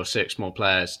 5 or 6 more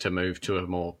players to move to a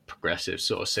more progressive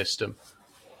sort of system.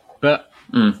 But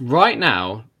right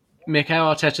now, Mikel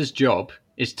Arteta's job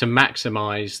is to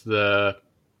maximise the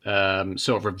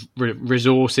sort of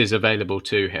resources available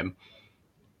to him.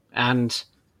 And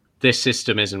this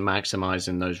system isn't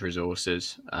maximising those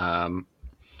resources.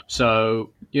 So,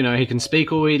 he can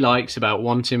speak all he likes about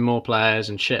wanting more players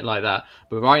and shit like that.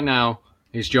 But right now,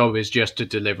 His job is just to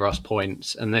deliver us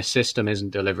points, and this system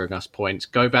isn't delivering us points.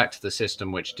 Go back to the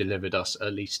system which delivered us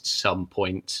at least some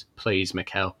points, please,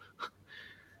 Mikel.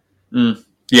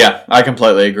 Yeah, I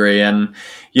completely agree. And,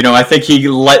 I think he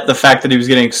let the fact that he was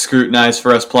getting scrutinized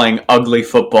for us playing ugly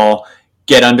football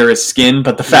get under his skin.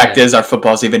 But the fact is our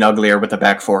football's even uglier with the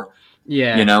back four.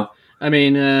 Yeah. I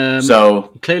mean,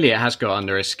 so clearly it has got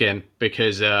under his skin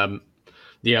because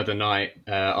the other night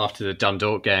after the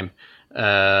Dundalk game,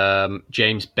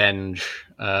 James Benge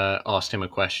asked him a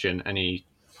question, and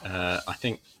I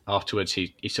think afterwards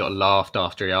he sort of laughed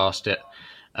after he asked it,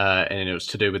 and it was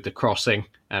to do with the crossing,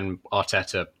 and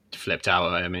Arteta flipped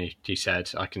out at him. He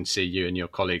said, "I can see you and your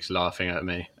colleagues laughing at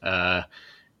me.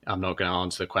 I'm not going to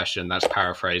answer the question." That's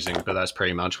paraphrasing, but that's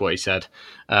pretty much what he said.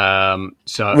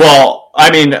 Well, I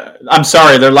mean, I'm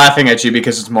sorry, they're laughing at you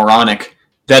because it's moronic.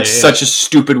 That's such a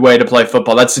stupid way to play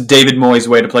football. That's David Moyes'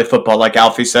 way to play football, like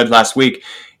Alfie said last week.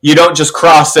 You don't just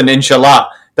cross and inshallah.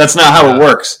 That's not how it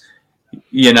works.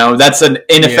 That's an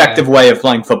ineffective way of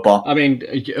playing football. I mean,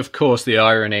 of course, the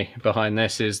irony behind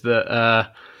this is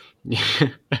that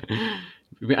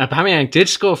Aubameyang did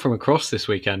score from a cross this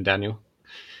weekend, Daniel.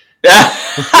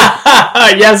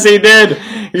 Yes, he did.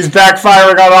 He's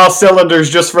backfiring on all cylinders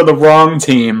just for the wrong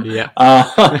team. Yeah.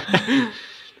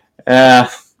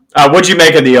 What'd you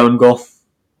make of the own goal?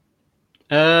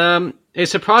 It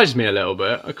surprised me a little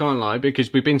bit, I can't lie,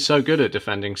 because we've been so good at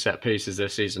defending set pieces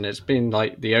this season. It's been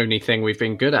like the only thing we've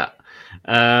been good at.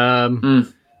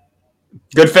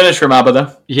 Good finish from Abba,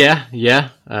 though. Yeah.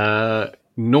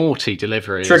 Naughty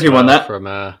delivery. Tricky one, that. From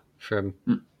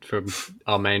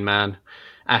our main man,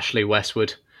 Ashley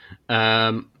Westwood.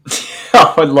 I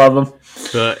love him.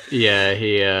 But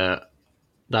yeah,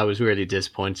 that was really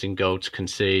disappointing goal to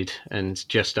concede, and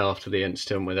just after the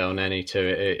incident with El Neni too,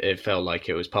 it felt like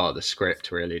it was part of the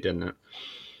script, really, didn't it?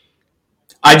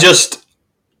 I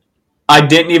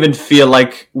didn't even feel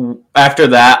like after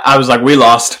that I was like, we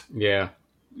lost. Yeah,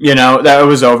 that it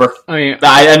was over. I mean,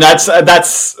 and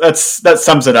that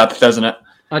sums it up, doesn't it?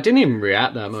 I didn't even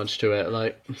react that much to it.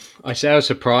 Like I say, I was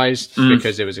surprised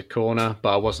because it was a corner,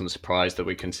 but I wasn't surprised that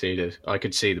we conceded. I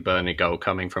could see the Burnley goal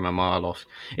coming from a mile off.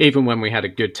 Even when we had a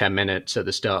good 10 minutes at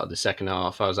the start of the second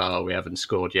half, I was like, oh, we haven't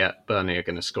scored yet. Burnley are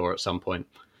going to score at some point.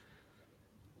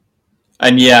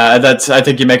 And yeah, I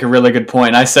think you make a really good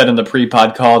point. I said in the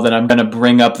pre-pod call that I'm going to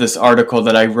bring up this article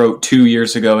that I wrote 2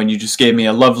 years ago, and you just gave me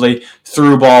a lovely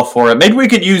through ball for it. Maybe we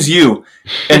could use you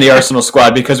in the Arsenal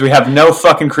squad because we have no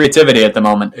fucking creativity at the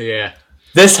moment. Yeah.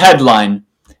 This headline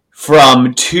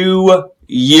from 2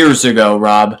 years ago,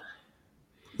 Rob.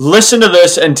 Listen to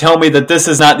this and tell me that this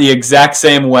is not the exact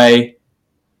same way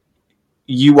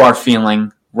you are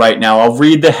feeling right now. I'll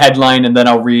read the headline and then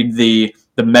I'll read the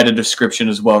meta description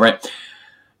as well, right?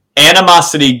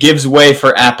 Animosity gives way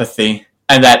for apathy,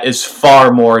 and that is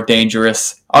far more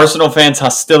dangerous. Arsenal fans'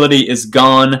 hostility is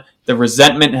gone. The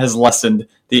resentment has lessened.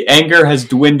 The anger has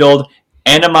dwindled.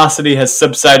 Animosity has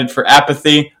subsided for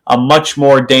apathy, a much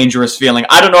more dangerous feeling.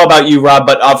 I don't know about you, Rob,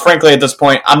 but frankly, at this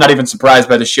point, I'm not even surprised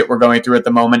by the shit we're going through at the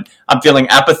moment. I'm feeling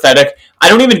apathetic. I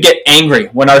don't even get angry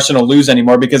when Arsenal lose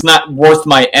anymore because it's not worth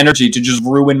my energy to just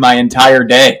ruin my entire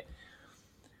day.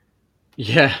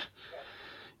 Yeah.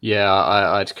 Yeah,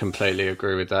 I'd completely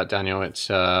agree with that, Daniel.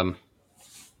 It's a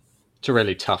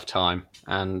really tough time,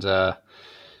 and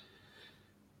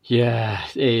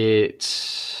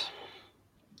it's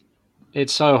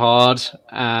so hard.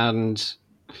 And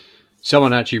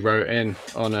someone actually wrote in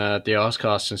on the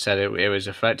Arscast and said it was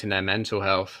affecting their mental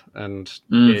health, and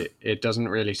it doesn't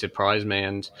really surprise me.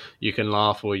 And you can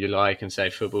laugh all you like and say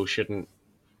football shouldn't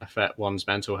affect one's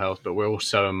mental health, but we're all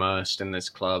so immersed in this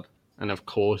club. And of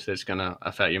course, it's going to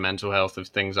affect your mental health if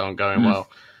things aren't going well.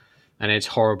 And it's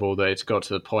horrible that it's got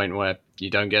to the point where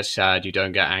you don't get sad, you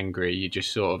don't get angry, you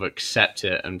just sort of accept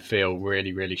it and feel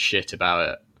really, really shit about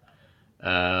it.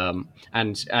 And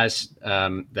as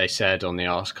they said on the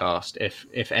Arscast,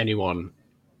 if anyone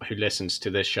who listens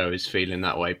to this show is feeling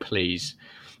that way, please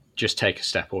just take a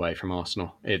step away from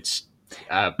Arsenal. It's,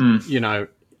 in a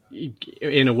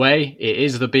way, it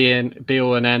is the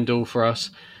be-all and end-all for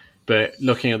us. But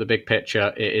looking at the big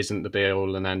picture, it isn't the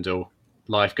be-all and end-all.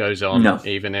 Life goes on,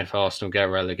 even if Arsenal get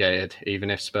relegated, even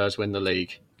if Spurs win the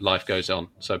league, life goes on.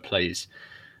 So please,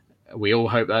 we all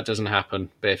hope that doesn't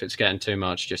happen. But if it's getting too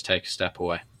much, just take a step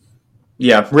away.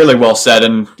 Yeah, really well said.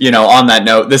 And, on that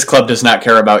note, this club does not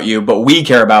care about you, but we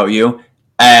care about you.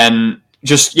 And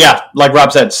just, like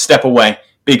Rob said, step away.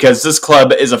 Because this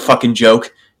club is a fucking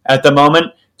joke at the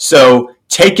moment. So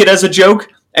take it as a joke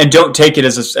and don't take it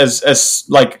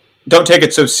don't take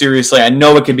it so seriously. I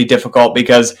know it can be difficult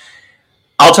because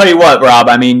I'll tell you what, Rob.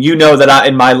 I mean, you know that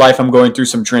in my life I'm going through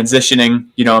some transitioning.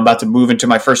 You know, I'm about to move into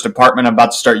my first apartment. I'm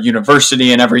about to start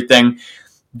university and everything.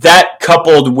 That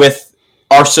coupled with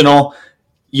Arsenal,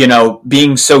 you know,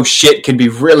 being so shit can be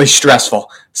really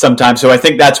stressful sometimes. So I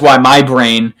think that's why my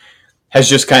brain has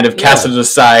just kind of cast it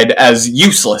aside as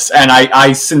useless. And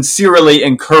I sincerely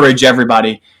encourage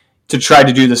everybody to try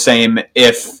to do the same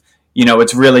if, you know,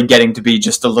 it's really getting to be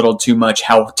just a little too much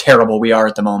how terrible we are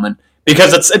at the moment.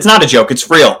 Because it's not a joke, it's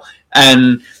real.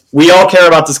 And we all care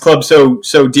about this club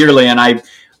so dearly, and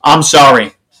I'm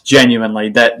sorry, genuinely,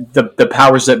 that the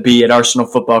powers that be at Arsenal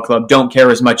Football Club don't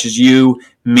care as much as you,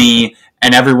 me,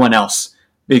 and everyone else.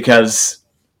 Because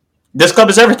this club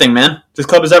is everything, man. This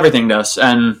club is everything to us.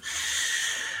 And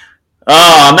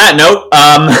on that note,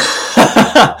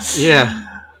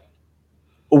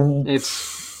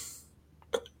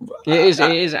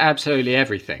 it is absolutely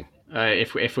everything.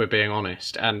 If we're being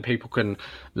honest, and people can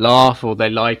laugh or they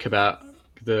like about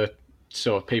the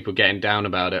sort of people getting down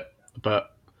about it,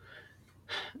 but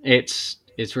it's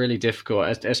really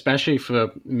difficult, especially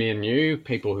for me and you,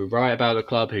 people who write about the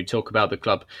club, who talk about the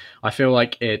club. I feel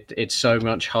like it's so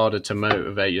much harder to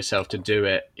motivate yourself to do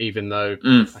it, even though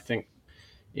I think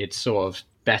it's sort of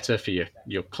better for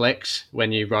your clicks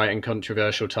when you write in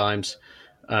controversial times.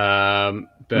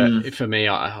 But for me,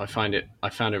 I found it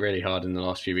really hard in the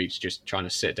last few weeks just trying to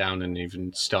sit down and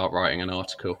even start writing an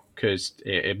article, because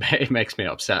it makes me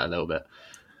upset a little bit.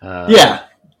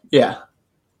 Yeah.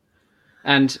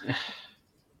 And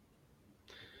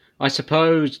I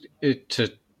suppose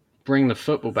to bring the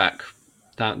football back,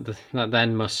 that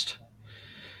then must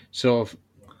sort of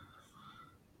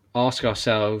ask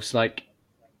ourselves, like,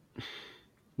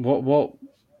 what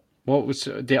was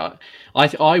the?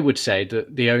 I would say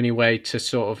that the only way to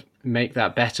sort of make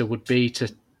that better would be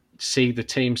to see the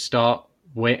team start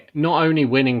not only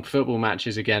winning football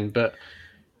matches again, but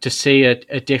to see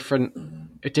a different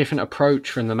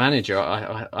approach from the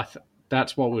manager.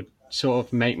 That's what would sort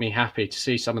of make me happy, to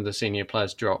see some of the senior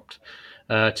players dropped,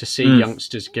 to see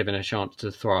youngsters given a chance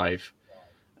to thrive.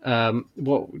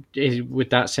 Would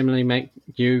that similarly make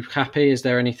you happy? Is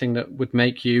there anything that would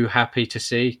make you happy to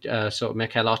see sort of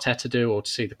Mikel Arteta do, or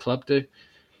to see the club do?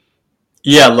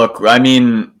 Yeah, look, I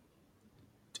mean,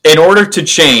 in order to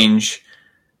change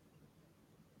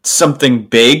something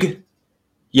big,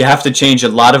 you have to change a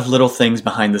lot of little things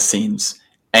behind the scenes.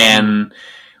 And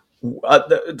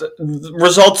the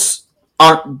results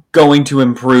aren't going to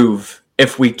improve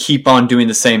if we keep on doing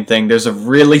the same thing. There's a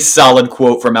really solid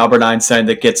quote from Albert Einstein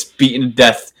that gets beaten to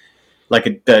death like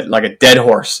a dead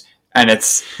horse. And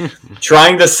it's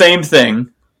trying the same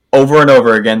thing over and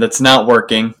over again that's not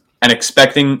working and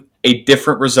expecting a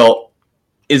different result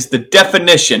is the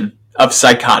definition of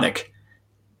psychotic.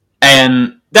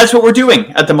 And that's what we're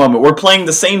doing at the moment. We're playing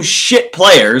the same shit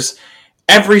players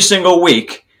every single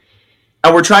week,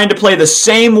 and we're trying to play the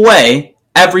same way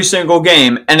every single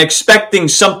game and expecting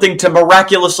something to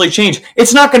miraculously change.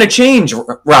 It's not going to change,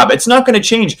 Rob. It's not going to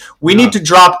change. We need to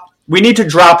drop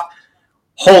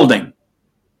Holding,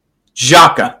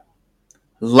 Xhaka,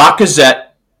 Lacazette,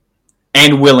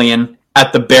 and Willian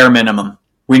at the bare minimum.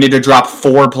 We need to drop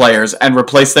 4 players and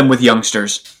replace them with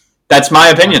youngsters. That's my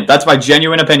opinion. That's my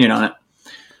genuine opinion on it.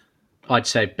 I'd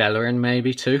say Bellerin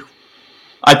maybe too.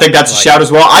 I think that's a shout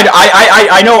as well.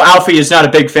 I know Alfie is not a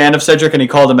big fan of Cedric, and he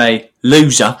called him a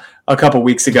loser a couple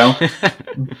weeks ago.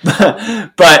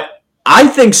 But I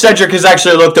think Cedric has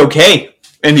actually looked okay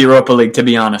in the Europa League, to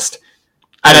be honest.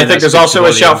 And I think there's also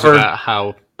a shout for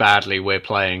how badly we're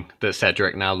playing that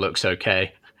Cedric now looks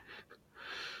okay.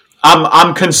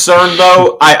 I'm concerned,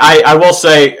 though. I will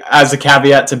say, as a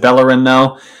caveat to Bellerin,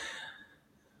 though,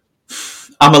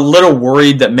 I'm a little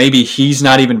worried that maybe he's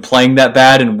not even playing that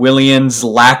bad, and Willian's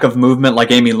lack of movement, like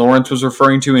Amy Lawrence was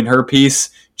referring to in her piece,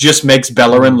 just makes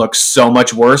Bellerin look so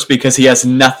much worse because he has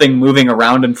nothing moving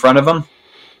around in front of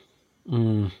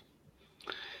him.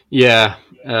 Yeah.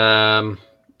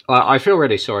 I feel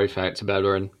really sorry for Hector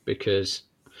Bellerin because,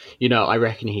 you know, I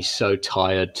reckon he's so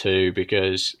tired too,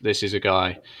 because this is a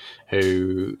guy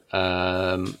who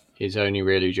is only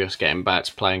really just getting back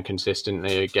to playing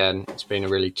consistently again. It's been a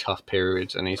really tough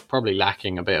period, and he's probably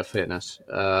lacking a bit of fitness.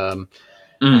 And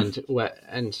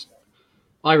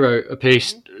I wrote a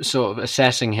piece sort of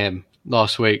assessing him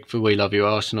last week for We Love You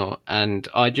Arsenal, and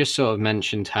I just sort of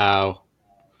mentioned how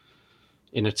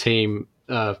in a team,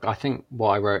 I think what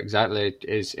I wrote exactly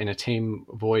is, in a team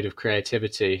void of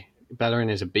creativity,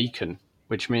 Bellerin is a beacon,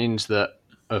 which means that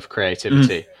of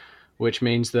creativity. Which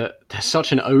means that there's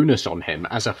such an onus on him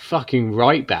as a fucking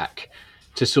right back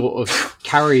to sort of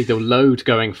carry the load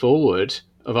going forward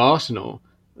of Arsenal,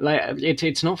 Like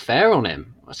it's not fair on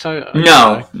him. So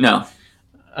No.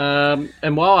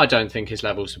 And while I don't think his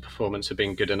levels of performance have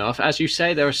been good enough, as you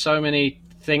say, there are so many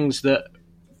things that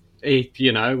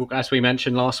as we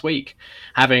mentioned last week,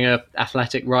 having a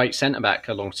athletic right centre back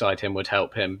alongside him would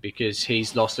help him because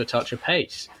he's lost a touch of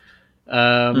pace.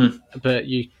 But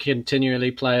you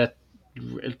continually play a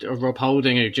Rob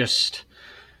Holding who just.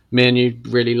 Me and you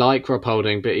really like Rob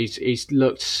Holding, but he's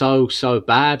looked so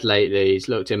bad lately. He's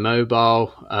looked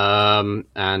immobile,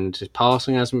 and his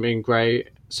passing hasn't been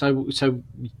great. So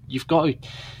you've got to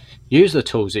use the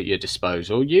tools at your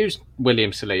disposal. Use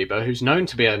William Saliba, who's known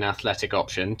to be an athletic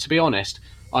option. To be honest,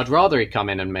 I'd rather he come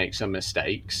in and make some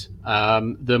mistakes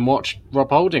than watch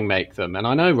Rob Holding make them. And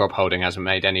I know Rob Holding hasn't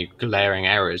made any glaring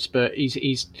errors, but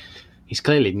he's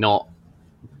clearly not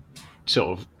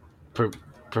sort of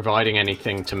providing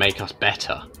anything to make us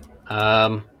better.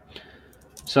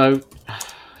 So,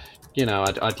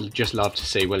 I'd just love to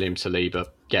see William Saliba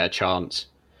get a chance.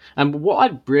 And what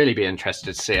I'd really be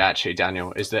interested to see, actually,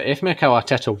 Daniel, is that if Mikel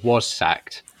Arteta was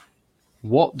sacked,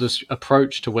 what the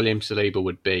approach to William Saliba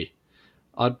would be.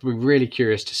 I'd be really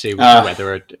curious to see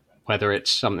whether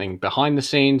it's something behind the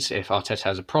scenes, if Arteta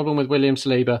has a problem with William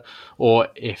Saliba, or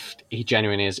if he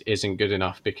genuinely isn't good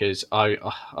enough, because I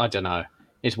don't know.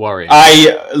 It's worrying.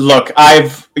 I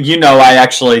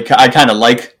kind of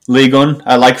like Ligue 1.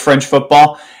 I like French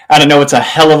football. And I know it's a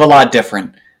hell of a lot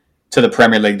different to the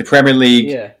Premier League. The Premier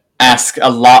League asks a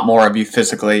lot more of you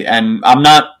physically, and I'm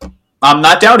not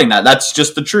doubting that. That's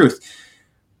just the truth.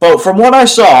 But from what I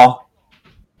saw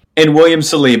in William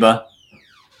Saliba,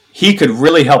 he could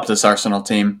really help this Arsenal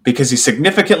team because he's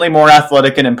significantly more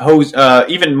athletic and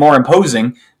even more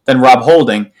imposing than Rob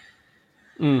Holding.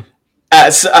 I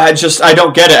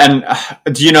don't get it. And,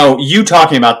 you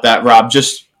talking about that, Rob,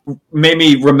 just made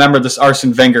me remember this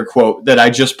Arsene Wenger quote that I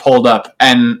just pulled up.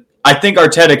 And I think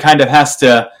Arteta kind of has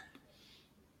to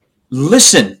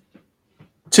listen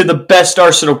to the best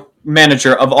Arsenal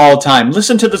manager of all time.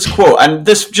 Listen to this quote. And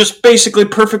this just basically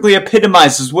perfectly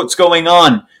epitomizes what's going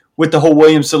on with the whole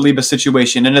William Saliba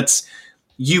situation. And it's,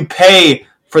 you pay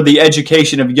for the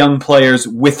education of young players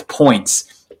with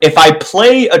points. If I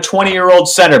play a 20-year-old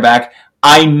center back,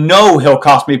 I know he'll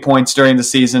cost me points during the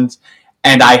seasons,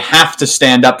 and I have to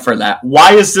stand up for that.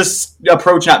 Why is this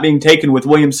approach not being taken with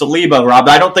William Saliba, Rob?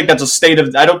 I don't think that's I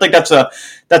don't think that's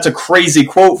a crazy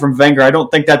quote from Wenger. I don't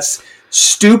think that's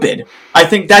stupid. I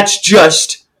think that's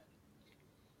just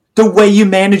the way you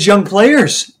manage young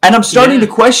players. And I'm starting to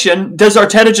question, does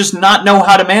Arteta just not know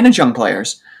how to manage young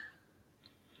players?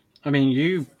 I mean,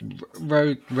 you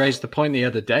raised the point the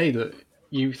other day that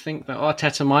you think that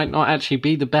Arteta might not actually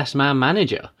be the best man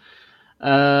manager,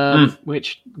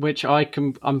 which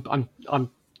I'm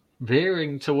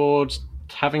veering towards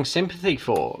having sympathy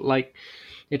for. Like,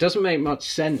 it doesn't make much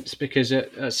sense because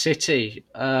at City,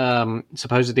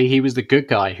 supposedly he was the good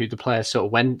guy who the players sort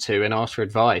of went to and asked for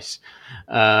advice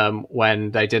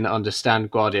when they didn't understand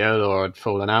Guardiola or had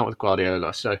fallen out with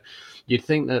Guardiola. So you'd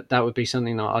think that would be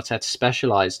something that Arteta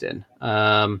specialised in,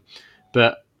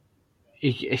 but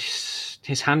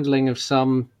his handling of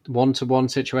some one-to-one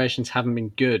situations haven't been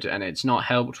good, and it's not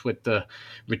helped with the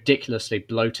ridiculously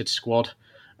bloated squad.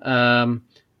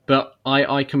 But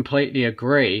I completely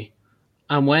agree.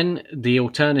 And when the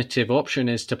alternative option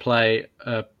is to play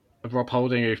a Rob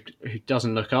Holding who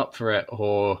doesn't look up for it,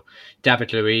 or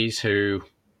David Luiz who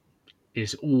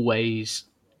is always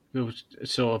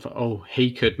sort of,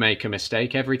 he could make a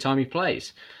mistake every time he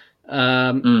plays, or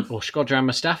Shkodran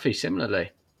Mustafi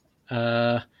similarly.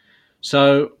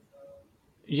 So,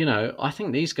 I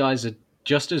think these guys are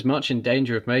just as much in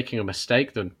danger of making a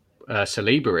mistake than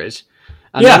Saliba is.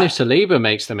 And then if Saliba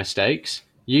makes the mistakes,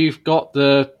 you've got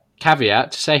the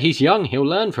caveat to say he's young, he'll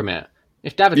learn from it.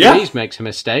 If David Luiz makes a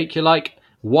mistake, you're like,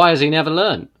 why has he never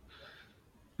learned?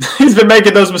 He's been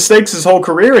making those mistakes his whole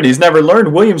career, and he's never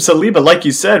learned. William Saliba, like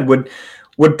you said, would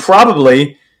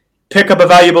probably pick up a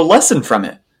valuable lesson from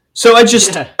it. So I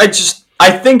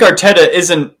think Arteta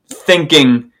isn't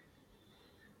thinking.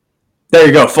 There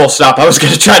you go, full stop. I was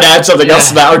going to try to add something else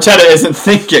to that. Arteta isn't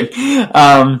thinking.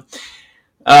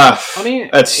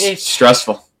 It's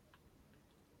stressful.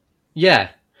 Yeah.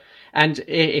 And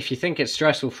if you think it's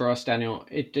stressful for us, Daniel,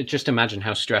 just imagine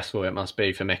how stressful it must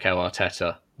be for Mikel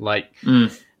Arteta.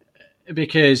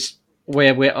 Because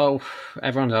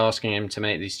everyone's asking him to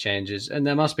make these changes, and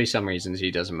there must be some reasons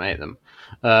he doesn't make them.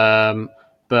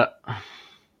 But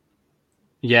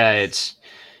yeah,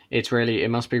 it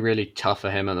must be really tough for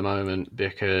him at the moment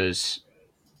because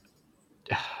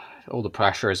all the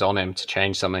pressure is on him to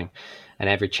change something, and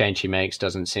every change he makes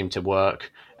doesn't seem to work.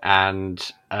 And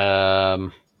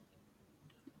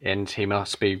and he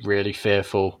must be really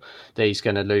fearful that he's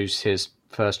going to lose his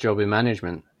first job in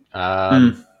management.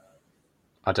 I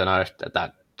don't know if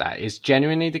that is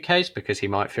genuinely the case, because he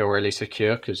might feel really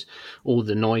secure because all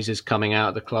the noises coming out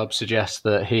of the club suggest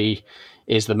that he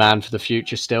is the man for the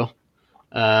future still.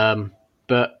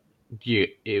 But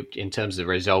in terms of the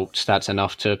results, that's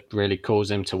enough to really cause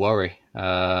him to worry.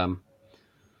 So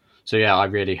yeah, I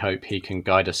really hope he can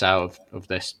guide us out of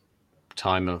this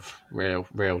time of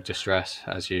real distress,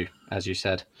 as you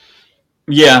said.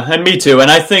 Yeah, and me too.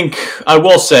 And I think I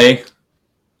will say,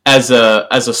 as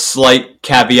a slight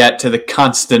caveat to the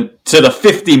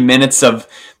 50 minutes of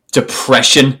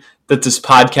depression that this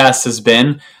podcast has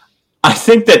been, I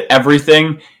think that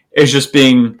everything is just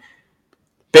being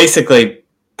basically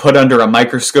put under a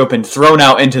microscope and thrown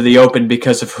out into the open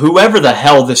because of whoever the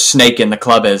hell this snake in the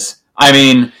club is. I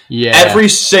mean, every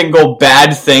single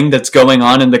bad thing that's going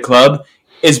on in the club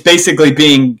is basically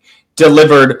being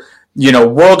delivered,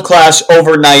 world-class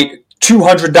overnight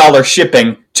 $200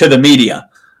 shipping to the media.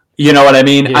 You know what I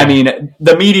mean? Yeah. I mean,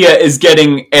 the media is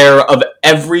getting air of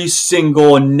every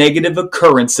single negative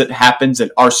occurrence that happens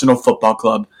at Arsenal Football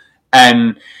Club.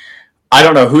 And I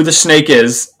don't know who the snake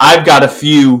is. I've got a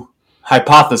few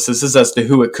hypotheses as to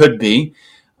who it could be.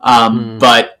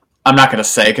 But I'm not going to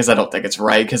say because I don't think it's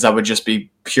right, because that would just be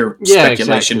pure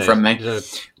speculation from me.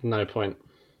 There's no point.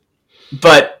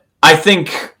 But I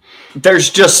think there's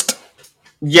just,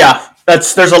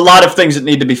 there's a lot of things that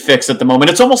need to be fixed at the moment.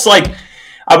 It's almost like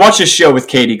I watch a show with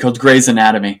Katie called Grey's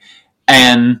Anatomy,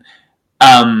 and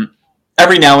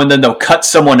every now and then they'll cut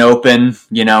someone open.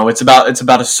 It's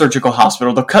about a surgical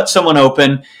hospital. They'll cut someone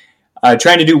open,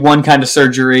 trying to do one kind of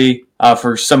surgery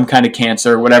for some kind of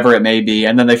cancer, whatever it may be,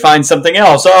 and then they find something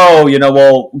else. Oh,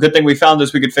 well, good thing we found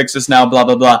this. We could fix this now. Blah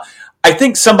blah blah. I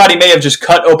think somebody may have just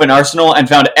cut open Arsenal and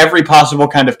found every possible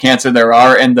kind of cancer there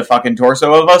are in the fucking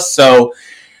torso of us. So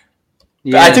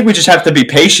I think we just have to be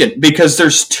patient because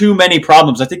there's too many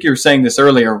problems. I think you were saying this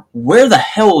earlier. Where the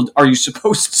hell are you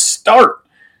supposed to start?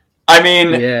 I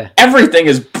mean, everything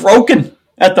is broken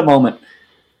at the moment.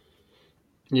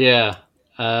 Yeah.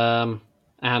 And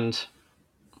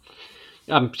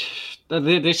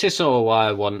this is sort of why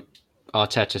I want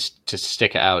Arteta to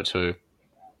stick it out to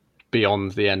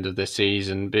beyond the end of the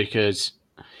season, because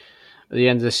at the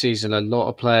end of the season, a lot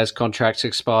of players' contracts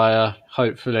expire.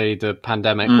 Hopefully the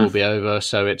pandemic will be over,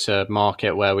 so it's a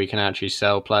market where we can actually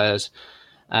sell players,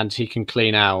 and he can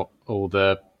clean out all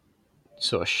the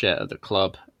sort of shit at the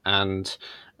club, and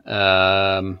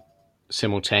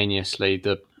simultaneously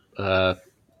the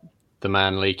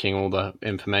man leaking all the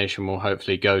information will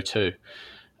hopefully go too.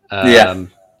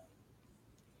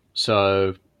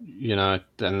 So,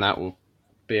 then that will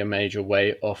be a major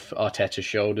weight off Arteta's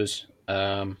shoulders.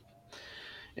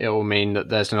 It will mean that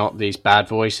there's not these bad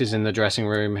voices in the dressing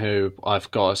room who I've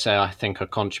got to say I think are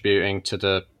contributing to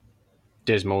the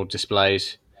dismal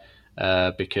displays,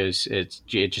 because it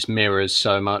just mirrors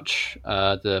so much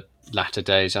the latter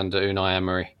days under Unai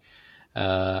Emery.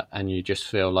 And you just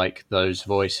feel like those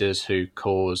voices who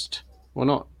caused, well,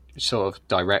 not sort of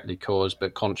directly caused,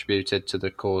 but contributed to the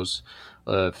cause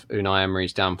of Unai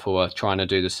Emery's downfall are trying to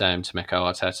do the same to Mikel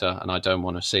Arteta, and I don't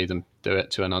want to see them do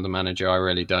it to another manager. I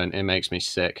really don't. It makes me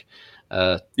sick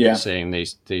seeing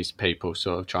these people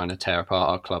sort of trying to tear apart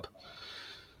our club.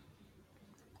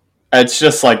 It's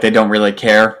just like they don't really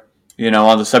care.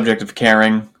 On the subject of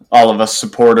caring, all of us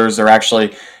supporters are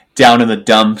actually down in the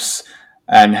dumps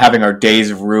and having our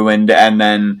days ruined. And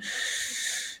then,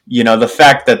 the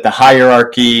fact that the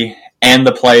hierarchy and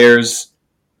the players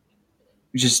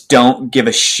just don't give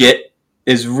a shit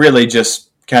is really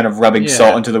just kind of rubbing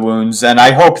salt into the wounds. And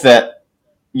I hope that,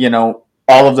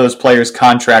 all of those players'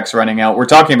 contracts running out, we're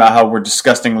talking about how we're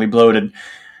disgustingly bloated.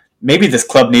 Maybe this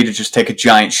club needed to just take a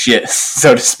giant shit,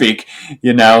 so to speak,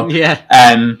 Yeah.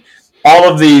 And all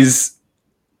of these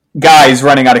guys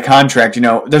running out of contract,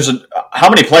 how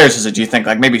many players is it, do you think?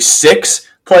 Like maybe 6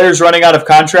 players running out of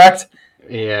contract?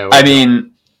 Yeah. Well, I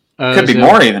mean, could be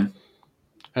more even.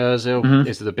 Ozil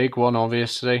is the big one,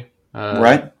 obviously.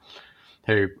 Right.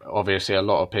 Who, obviously, a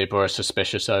lot of people are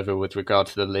suspicious over with regard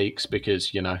to the leaks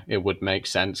because, it would make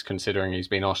sense considering he's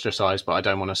been ostracised, but I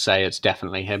don't want to say it's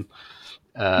definitely him.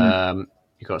 You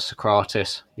got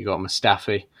Socrates, you got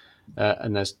Mustafi,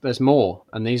 and there's more,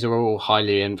 and these are all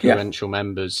highly influential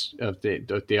members of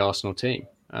the Arsenal team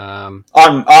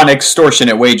on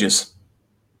extortionate wages.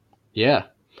 Yeah.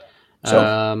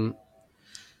 So.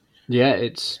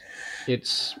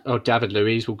 It's David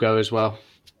Luiz will go as well.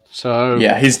 So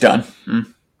yeah, he's done.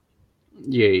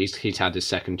 Yeah, he's had his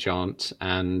second chance,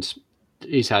 and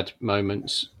he's had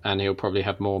moments, and he'll probably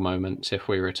have more moments if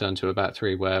we return to a back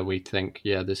three where we think,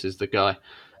 yeah, this is the guy.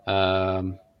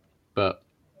 But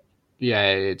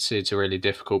yeah, it's a really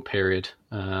difficult period,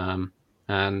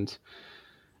 and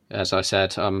as I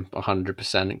said, I'm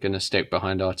 100% going to stick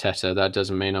behind Arteta. That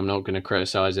doesn't mean I'm not going to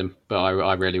criticise him, but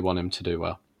I really want him to do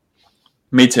well.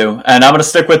 Me too. And I'm going to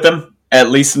stick with him at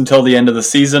least until the end of the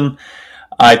season.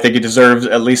 I think he deserves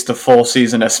at least a full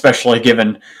season, especially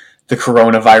given the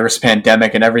coronavirus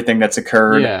pandemic and everything that's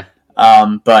occurred. Yeah.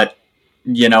 But,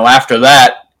 after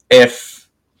that, if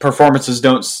performances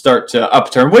don't start to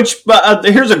upturn, which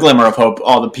here's a glimmer of hope,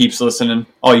 all the peeps listening,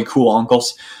 all you cool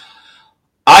uncles.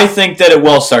 I think that it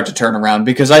will start to turn around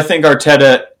because I think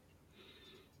Arteta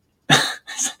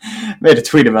made a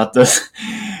tweet about this.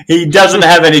 He doesn't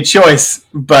have any choice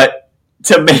but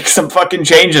to make some fucking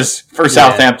changes for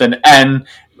Southampton. And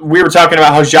we were talking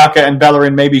about how Xhaka and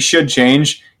Bellerin maybe should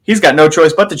change. He's got no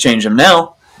choice but to change them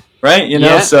now,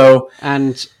 right? So...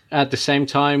 And at the same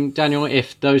time, Daniel,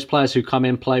 if those players who come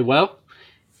in play well,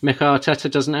 Mikel Arteta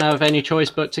doesn't have any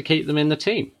choice but to keep them in the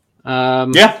team.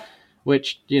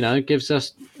 Which, gives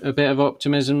us a bit of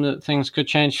optimism that things could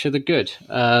change for the good.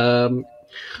 I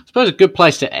suppose a good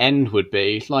place to end would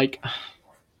be,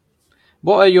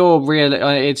 what are your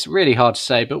it's really hard to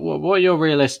say, but what are your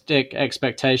realistic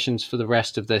expectations for the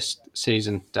rest of this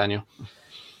season, Daniel?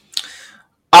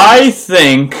 I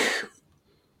think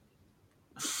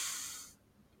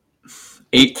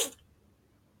 8th.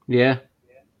 Yeah.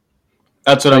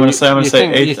 That's what I'm going to say. I'm going to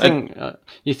say 8th.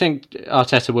 You think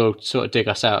Arteta will sort of dig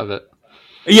us out of it?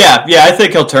 Yeah, I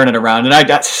think he'll turn it around. And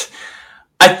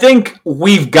I think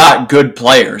we've got good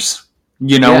players.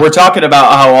 We're talking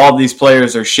about how all these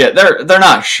players are shit. They're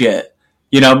not shit.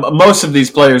 Most of these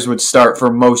players would start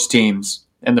for most teams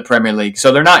in the Premier League,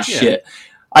 so they're not shit.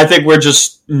 I think we're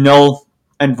just null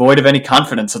and void of any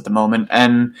confidence at the moment.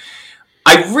 And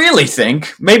I really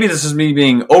think, maybe this is me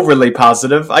being overly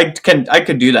positive, I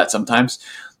could do that sometimes.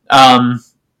 I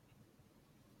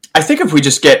think if we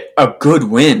just get a good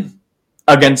win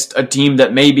against a team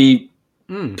that maybe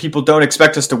people don't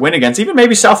expect us to win against, even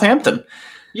maybe Southampton.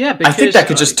 Yeah, because I think that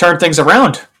could just turn things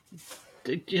around.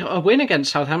 A win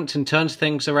against Southampton turns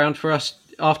things around for us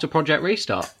after Project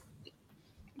Restart.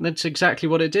 That's exactly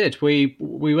what it did. We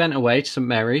went away to St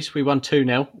Mary's. We won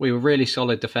 2-0. We were really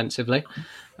solid defensively.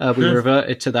 We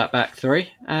reverted to that back three,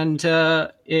 and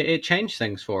it changed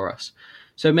things for us.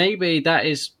 So maybe that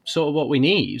is sort of what we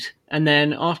need. And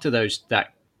then after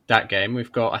that game,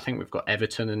 we've got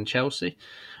Everton and Chelsea.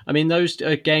 I mean, those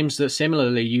are games that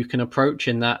similarly you can approach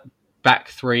in that back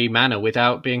three manner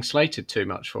without being slated too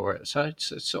much for it. So it's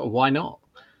sort of, why not?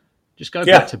 Just go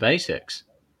back to basics.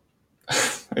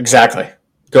 Exactly.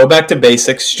 Go back to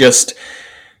basics. Just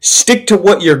stick to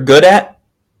what you're good at,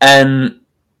 and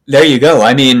there you go.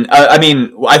 I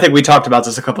think we talked about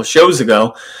this a couple of shows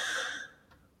ago.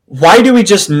 Why do we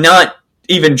just not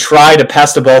even try to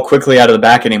pass the ball quickly out of the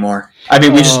back anymore? I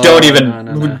mean, we just don't even...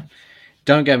 No.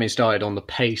 Don't get me started on the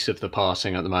pace of the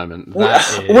passing at the moment.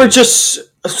 We're just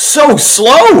so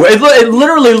slow. It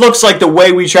literally looks like the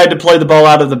way we tried to play the ball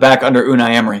out of the back under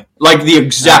Unai Emery. Like the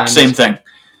exact same thing.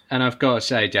 And I've got to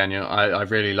say, Daniel, I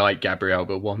really like Gabriel,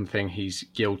 but one thing he's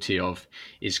guilty of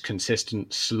is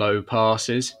consistent slow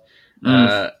passes.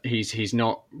 He's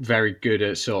not very good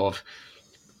at sort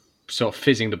of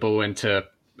fizzing the ball into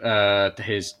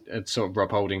his sort of Rob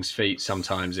Holding's feet.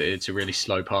 Sometimes it's a really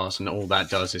slow pass, and all that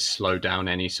does is slow down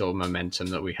any sort of momentum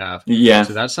that we have. Yeah.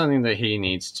 So that's something that he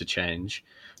needs to change.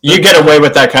 You get away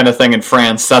with that kind of thing in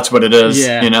France. That's what it is.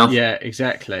 Yeah, you know? Yeah,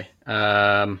 exactly.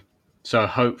 So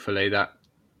hopefully that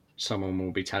someone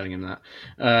will be telling him that.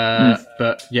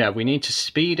 But yeah, we need to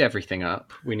speed everything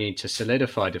up. We need to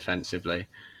solidify defensively.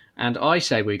 And I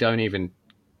say we don't even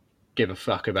give a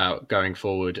fuck about going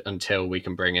forward until we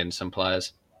can bring in some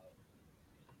players.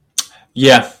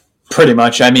 Yeah, pretty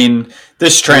much. I mean,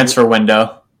 this transfer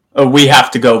window, we have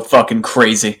to go fucking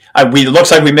crazy. It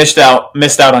looks like we missed out on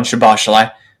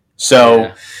Shabashalai.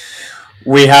 So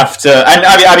we have to... And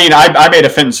I made a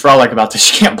Fintons Frolic about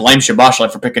this. You can't blame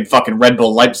Shabashalai for picking fucking Red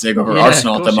Bull Leipzig over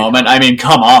Arsenal at the moment. I mean,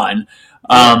 come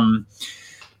on.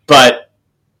 But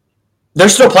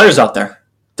there's still players out there.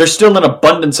 There's still an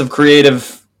abundance of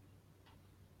creative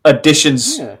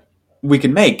additions we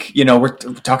can make. You know, we're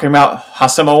talking about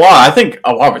Hassam Aouar. I think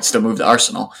Aouar would still move to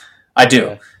Arsenal. I do.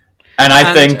 Yeah. And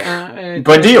I think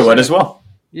Buendia would as well.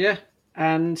 Yeah.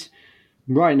 And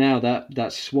right now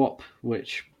that swap,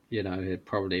 which, you know, it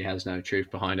probably has no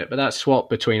truth behind it, but that swap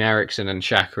between Eriksen and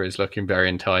Xhaka is looking very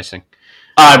enticing.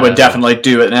 I would definitely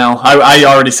do it now. I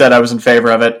already said I was in favor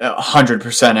of it.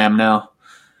 100% am now.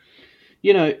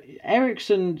 You know,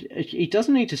 Ericsson, he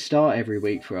doesn't need to start every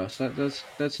week for us.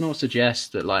 That's not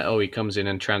suggest that he comes in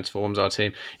and transforms our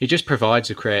team. He just provides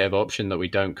a creative option that we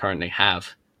don't currently have.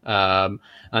 And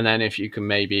then if you can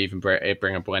maybe even bring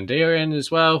a Buendia in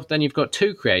as well, then you've got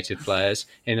 2 creative players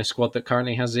in a squad that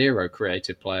currently has 0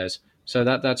 creative players. So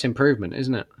that's improvement,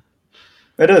 isn't it?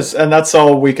 It is, and that's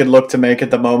all we could look to make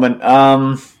at the moment.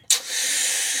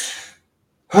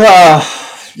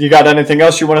 You got anything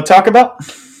else you want to talk about?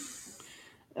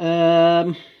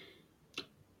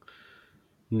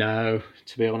 No,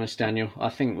 to be honest, Daniel. I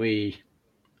think with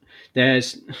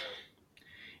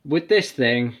this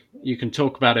thing, you can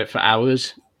talk about it for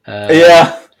hours.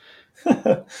 Yeah.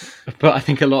 But I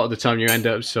think a lot of the time you end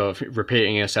up sort of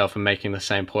repeating yourself and making the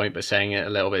same point, but saying it a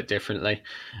little bit differently.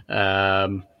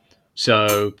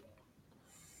 So,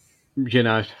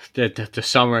 the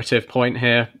summative point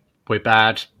here, we're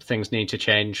bad. Things need to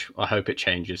change. I hope it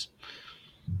changes.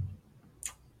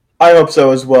 I hope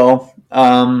so as well.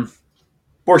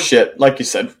 We're shit, like you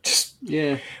said.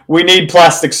 We need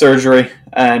plastic surgery,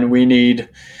 and we need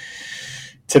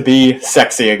to be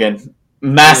sexy again.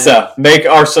 Massa, make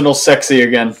Arsenal sexy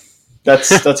again.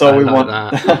 That's all we want.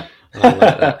 I like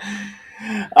that.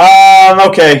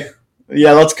 Okay.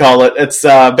 Yeah, let's call it. It's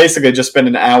basically just been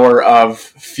an hour of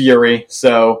fury,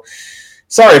 so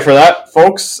sorry for that,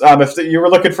 folks. If you were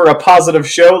looking for a positive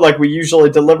show like we usually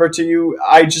deliver to you,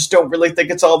 I just don't really think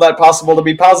it's all that possible to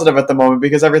be positive at the moment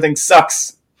because everything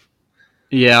sucks.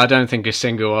 Yeah, I don't think a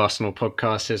single Arsenal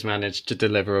podcast has managed to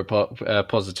deliver a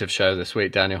positive show this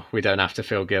week, Daniel. We don't have to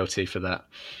feel guilty for that.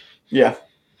 Yeah,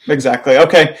 exactly.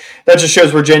 Okay, that just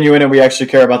shows we're genuine and we actually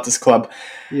care about this club.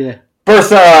 Yeah.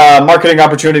 Birth marketing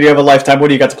opportunity of a lifetime. What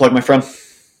do you got to plug, my friend?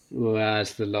 Well,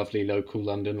 as the lovely local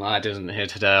London lad isn't here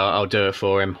today, I'll do it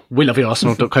for him.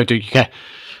 weloveyouarsenal.co.uk.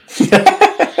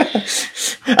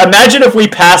 Imagine if we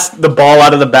passed the ball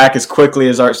out of the back as quickly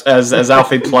as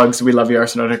Alfie plugs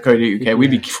weloveyouarsenal.co.uk. We'd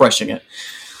be crushing it.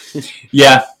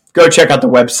 Yeah, go check out the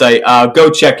website. Go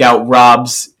check out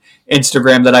Rob's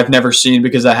Instagram that I've never seen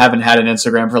because I haven't had an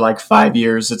Instagram for like 5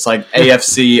 years. It's like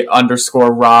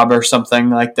AFC_Rob or something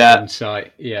like that.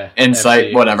 Insight, yeah.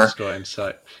 Insight, whatever.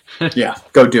 Insight. Yeah,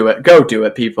 go do it. Go do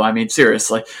it, people. I mean,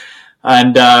 seriously.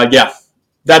 And yeah,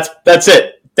 that's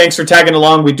it. Thanks for tagging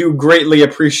along. We do greatly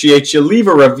appreciate you. Leave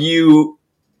a review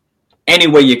any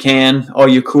way you can, all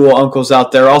you cool uncles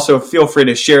out there. Also, feel free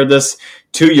to share this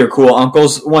to your cool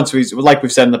uncles. Like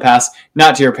we've said in the past,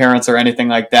 not to your parents or anything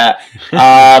like that.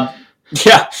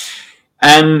 Yeah.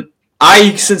 And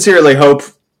I sincerely hope...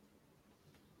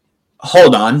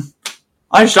 Hold on.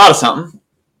 I just thought of something.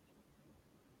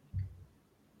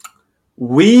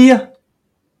 We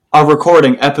are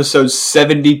recording episode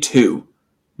 72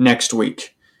 next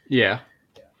week. Yeah.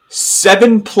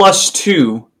 7 plus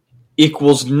 2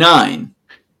 equals 9.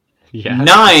 Yeah.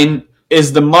 9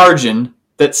 is the margin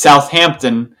that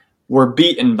Southampton were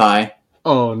beaten by.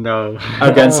 Oh, no.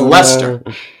 Against Leicester.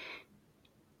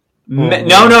 No.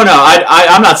 No.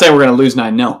 I'm not saying we're going to lose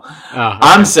 9, no. Okay.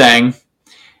 I'm saying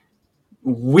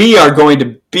we are going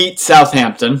to beat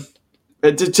Southampton.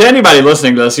 To anybody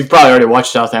listening to this, you've probably already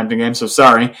watched Southampton games, so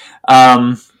sorry.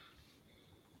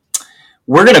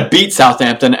 We're going to beat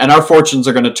Southampton, and our fortunes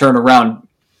are going to turn around.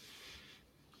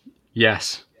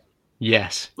 Yes, I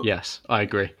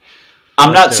agree.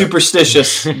 I'm not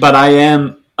superstitious, but I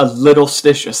am a little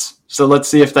stitious. So let's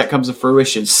see if that comes to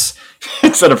fruition.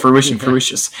 Instead of fruition.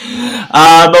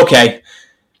 Okay.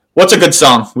 What's a good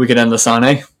song we could end this on,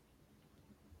 eh?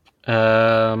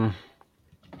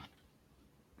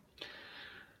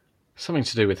 Something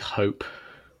to do with hope.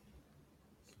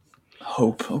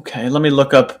 Hope. Okay, let me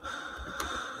look up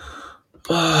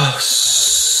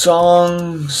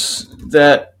songs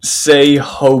that say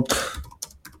hope.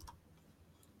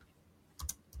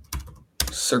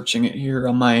 Searching it here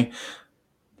on my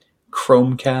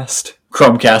Chromebook.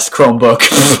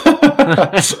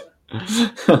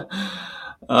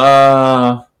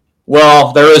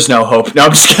 Well, there is no hope. No,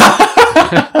 I'm just kidding.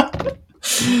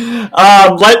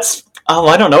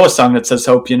 I don't know a song that says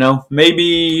hope,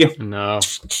 Maybe... No.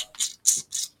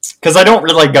 Because I don't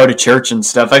really go to church and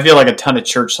stuff. I feel like a ton of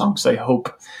church songs say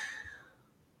hope.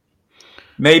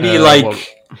 Maybe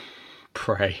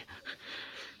pray.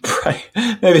 Pray.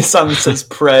 Maybe a song that says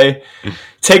pray.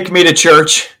 Take me to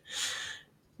church.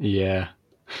 Yeah.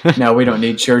 No, we don't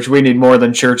need church. We need more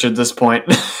than church at this point.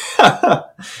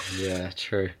 Yeah,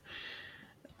 true.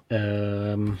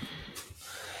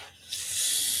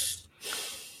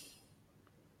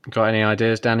 Got any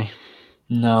ideas, Danny?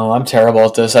 No, I'm terrible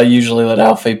at this. I usually let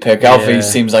Alfie pick. Alfie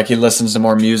seems like he listens to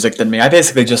more music than me. I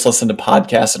basically just listen to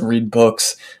podcasts and read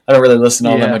books. I don't really listen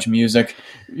to all that much music.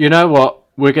 You know what?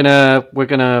 we're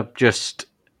gonna just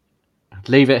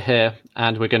leave it here,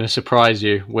 and we're gonna surprise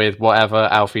you with whatever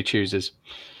Alfie chooses.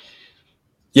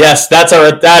 Yes,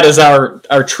 that is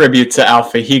our tribute to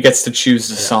Alfie. He gets to choose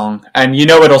the song, and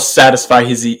it'll satisfy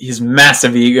his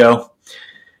massive ego.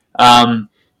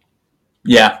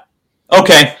 Yeah.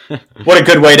 Okay. What a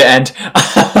good way to end.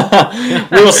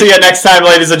 We will see you next time,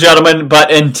 ladies and gentlemen.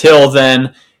 But until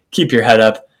then, keep your head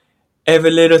up.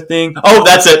 Every little thing. Oh,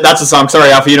 that's it. That's a song.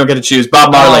 Sorry, Alfie, you don't get to choose.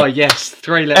 Bob Marley. Oh, yes.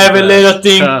 3 letters. Every little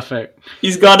thing. Perfect.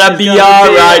 He's gonna be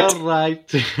all right.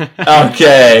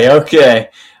 Okay.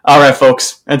 All right,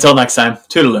 folks. Until next time.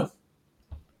 Toodaloo.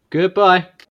 Goodbye.